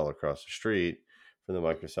Marriott hotel across the street from the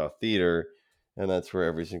Microsoft Theater. And that's where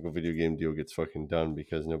every single video game deal gets fucking done,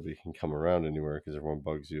 because nobody can come around anywhere because everyone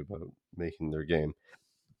bugs you about making their game.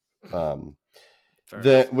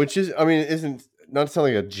 Which is, I mean, isn't not to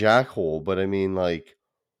sound like a jackhole, but I mean, like,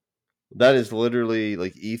 that is literally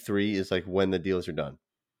like E3 is like when the deals are done.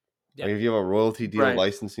 Yep. Like if you have a royalty deal,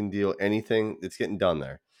 licensing deal, anything, it's getting done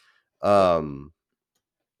there. And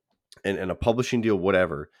a publishing deal,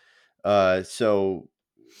 whatever. So,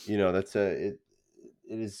 you know, that's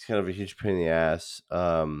it is kind of a huge pain in the ass.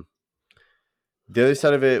 The other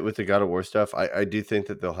side of it with the God of War stuff, I do think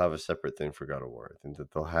that they'll have a separate thing for God of War. I think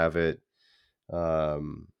that they'll have it. I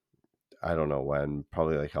don't know when,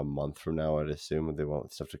 probably like a month from now, I'd assume. They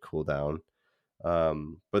want stuff to cool down.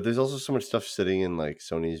 But there's also so much stuff sitting in like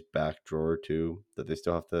Sony's back drawer too that they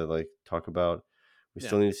still have to like talk about. We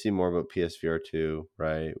still need to see more about PSVR 2,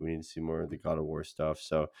 right? We need to see more of the God of War stuff.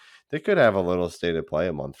 So they could have a little state of play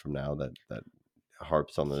a month from now that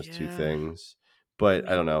harps on those two things. But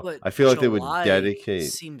I don't know. I feel like they would dedicate.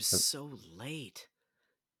 Seems so late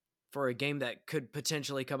for a game that could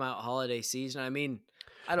potentially come out holiday season. I mean,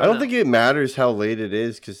 I don't know. Think it matters how late it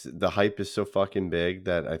is, because the hype is so fucking big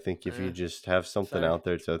that I think if you just have something out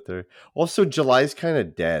there, it's out there. Also, July's kind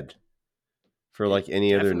of dead for like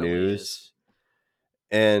any other news.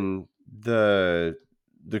 And the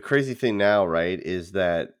crazy thing now, right, is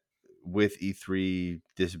that with E3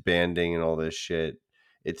 disbanding and all this shit,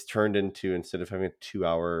 it's turned into, instead of having a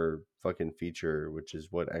 2-hour fucking feature, which is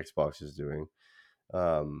what Xbox is doing,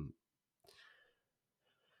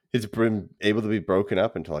 it's been able to be broken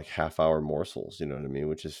up into like half-hour morsels, you know what I mean?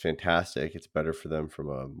 Which is fantastic. It's better for them from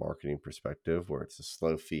a marketing perspective, where it's a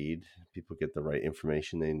slow feed. People get the right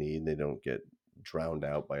information they need. They don't get drowned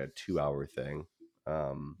out by a 2-hour thing.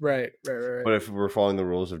 Right. But if we're following the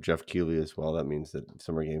rules of Jeff Keighley as well, that means that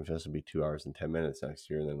Summer Game Fest will be 2 hours and 10 minutes next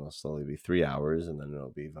year, and then it'll slowly be 3 hours, and then it'll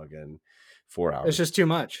be again 4 hours. It's just too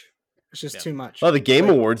much. Too much. Oh, the Game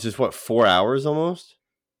Awards is what, 4 hours almost?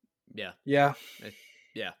 Yeah. Yeah.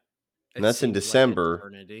 And that's in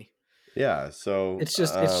December. Like yeah, so it's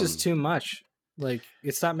just too much. Like,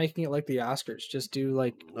 stop making it like the Oscars. Just do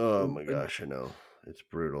like. Oh my gosh, I know it's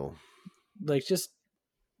brutal. Like, just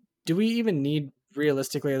do we even need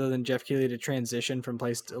realistically other than Jeff Keighley to transition from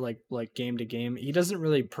place to like game to game? He doesn't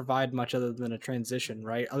really provide much other than a transition,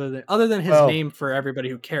 right? Other than his name for everybody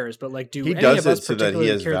who cares. But like, do he any does of it us so that he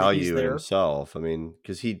has care value in himself? I mean,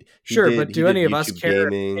 because he but do any of us care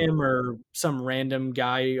him or some random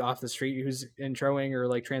guy off the street who's introing or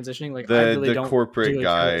like transitioning? Like, I really don't. The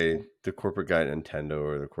corporate guy at Nintendo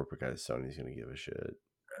or the corporate guy at Sony's going to give a shit.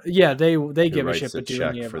 Yeah, they give a shit, but do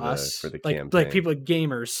any of us for the like people like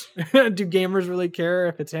gamers? Do gamers really care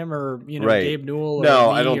if it's him or Gabe Newell? No,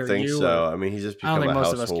 or me I don't or think you so. Or, I mean, he's just become a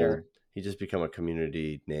household. He just become a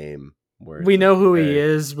community name. Where we know who he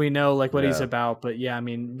is. We know like what he's about. But yeah, I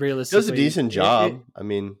mean, realistically, he does a decent job. I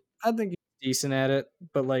think he's decent at it,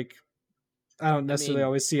 but like, I don't necessarily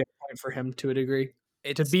always see a point for him to a degree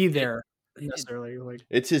to be there necessarily. Like,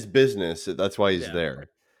 it's his business. That's why he's there.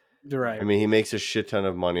 Right. I mean, he makes a shit ton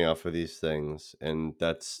of money off of these things, and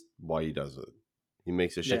that's why he does it. He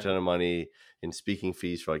makes a shit ton of money in speaking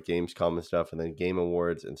fees for like Gamescom and stuff, and then Game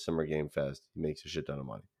Awards and Summer Game Fest. He makes a shit ton of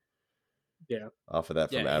money. Yeah. Off of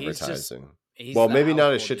that from advertising. He's well, maybe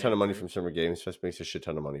not a shit ton of money from Summer Games Fest, makes a shit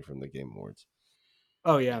ton of money from the Game Awards.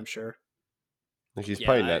 Oh yeah, I'm sure. Like he's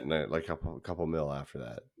probably netting like a couple mil after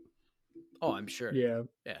that. Oh, I'm sure. Yeah.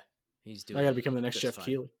 Yeah. He's doing. I gotta become the next Jeff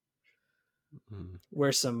Keighley.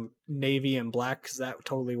 Wear some navy and black because that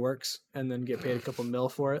totally works, and then get paid a couple mil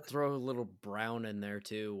for it. Throw a little brown in there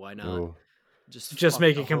too. Why not? Oh. Just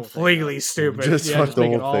make it completely stupid. Just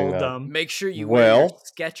make it all dumb. Make sure you wear your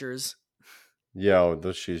Skechers. Yeah,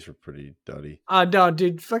 those shoes are pretty duddy. No,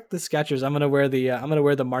 dude, fuck the Skechers. I'm gonna wear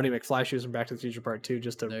the Marty McFly shoes from Back to the Future Part 2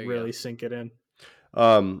 just to really sink it in.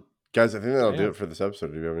 Guys, I think that'll do it for this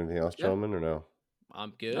episode. Do you have anything else, gentlemen, or no?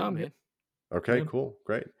 I'm good, man. Okay, cool,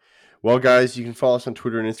 great. Well, guys, you can follow us on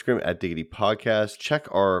Twitter and Instagram at Diggity Podcast. Check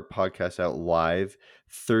our podcast out live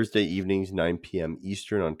Thursday evenings, 9 p.m.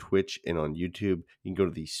 Eastern on Twitch and on YouTube. You can go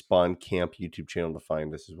to the Spawn Camp YouTube channel to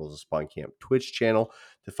find us, as well as the Spawn Camp Twitch channel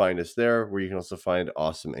to find us there, where you can also find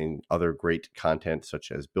awesome and other great content,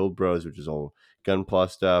 such as Build Bros, which is all Gunpla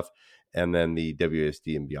stuff, and then the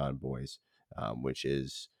WASD and Beyond Boys, which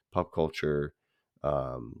is pop culture,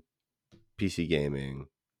 PC gaming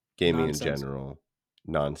in general.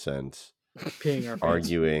 Nonsense,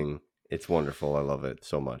 arguing. It's wonderful. I love it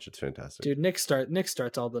so much. It's fantastic, dude. Nick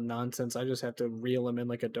starts all the nonsense. I just have to reel him in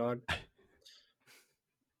like a dog.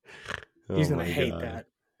 He's gonna hate that.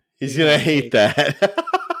 He's gonna hate that.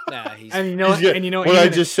 What I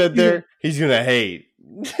just said there. He's gonna hate.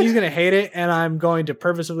 He's gonna hate it, and I'm going to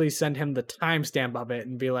purposefully send him the timestamp of it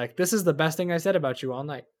and be like, "This is the best thing I said about you all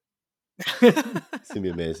night." It's gonna be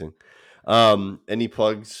amazing. Any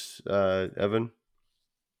plugs, Evan?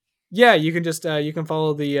 Yeah, you can just you can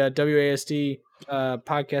follow the WASD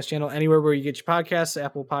podcast channel anywhere where you get your podcasts,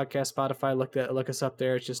 Apple Podcasts, Spotify. Look us up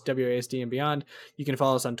there. It's just WASD and Beyond. You can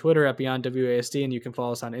follow us on Twitter at Beyond WASD, and you can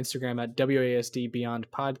follow us on Instagram at WASD Beyond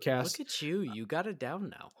Podcast. Look at you got it down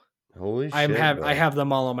now. Holy shit! I have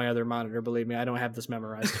them all on my other monitor. Believe me, I don't have this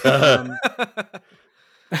memorized. Yeah,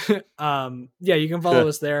 you can follow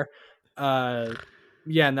us there.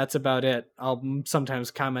 Yeah, and that's about it. I'll sometimes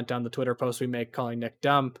comment on the Twitter post we make calling Nick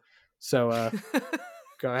dumb. So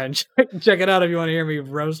go ahead and check it out if you want to hear me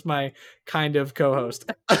roast my kind of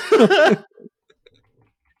co-host.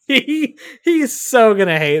 He's so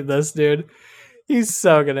gonna hate this, dude. He's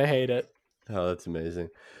so gonna hate it. Oh, that's amazing.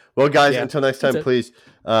 Well, guys, until next time, please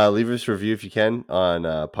leave us a review if you can on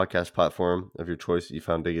a podcast platform of your choice that you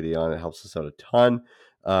found Diggity on. It helps us out a ton.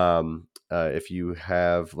 If you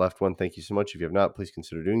have left one, thank you so much. If you have not, please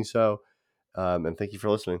consider doing so. And thank you for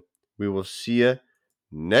listening. We will see you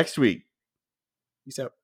next week. Peace out.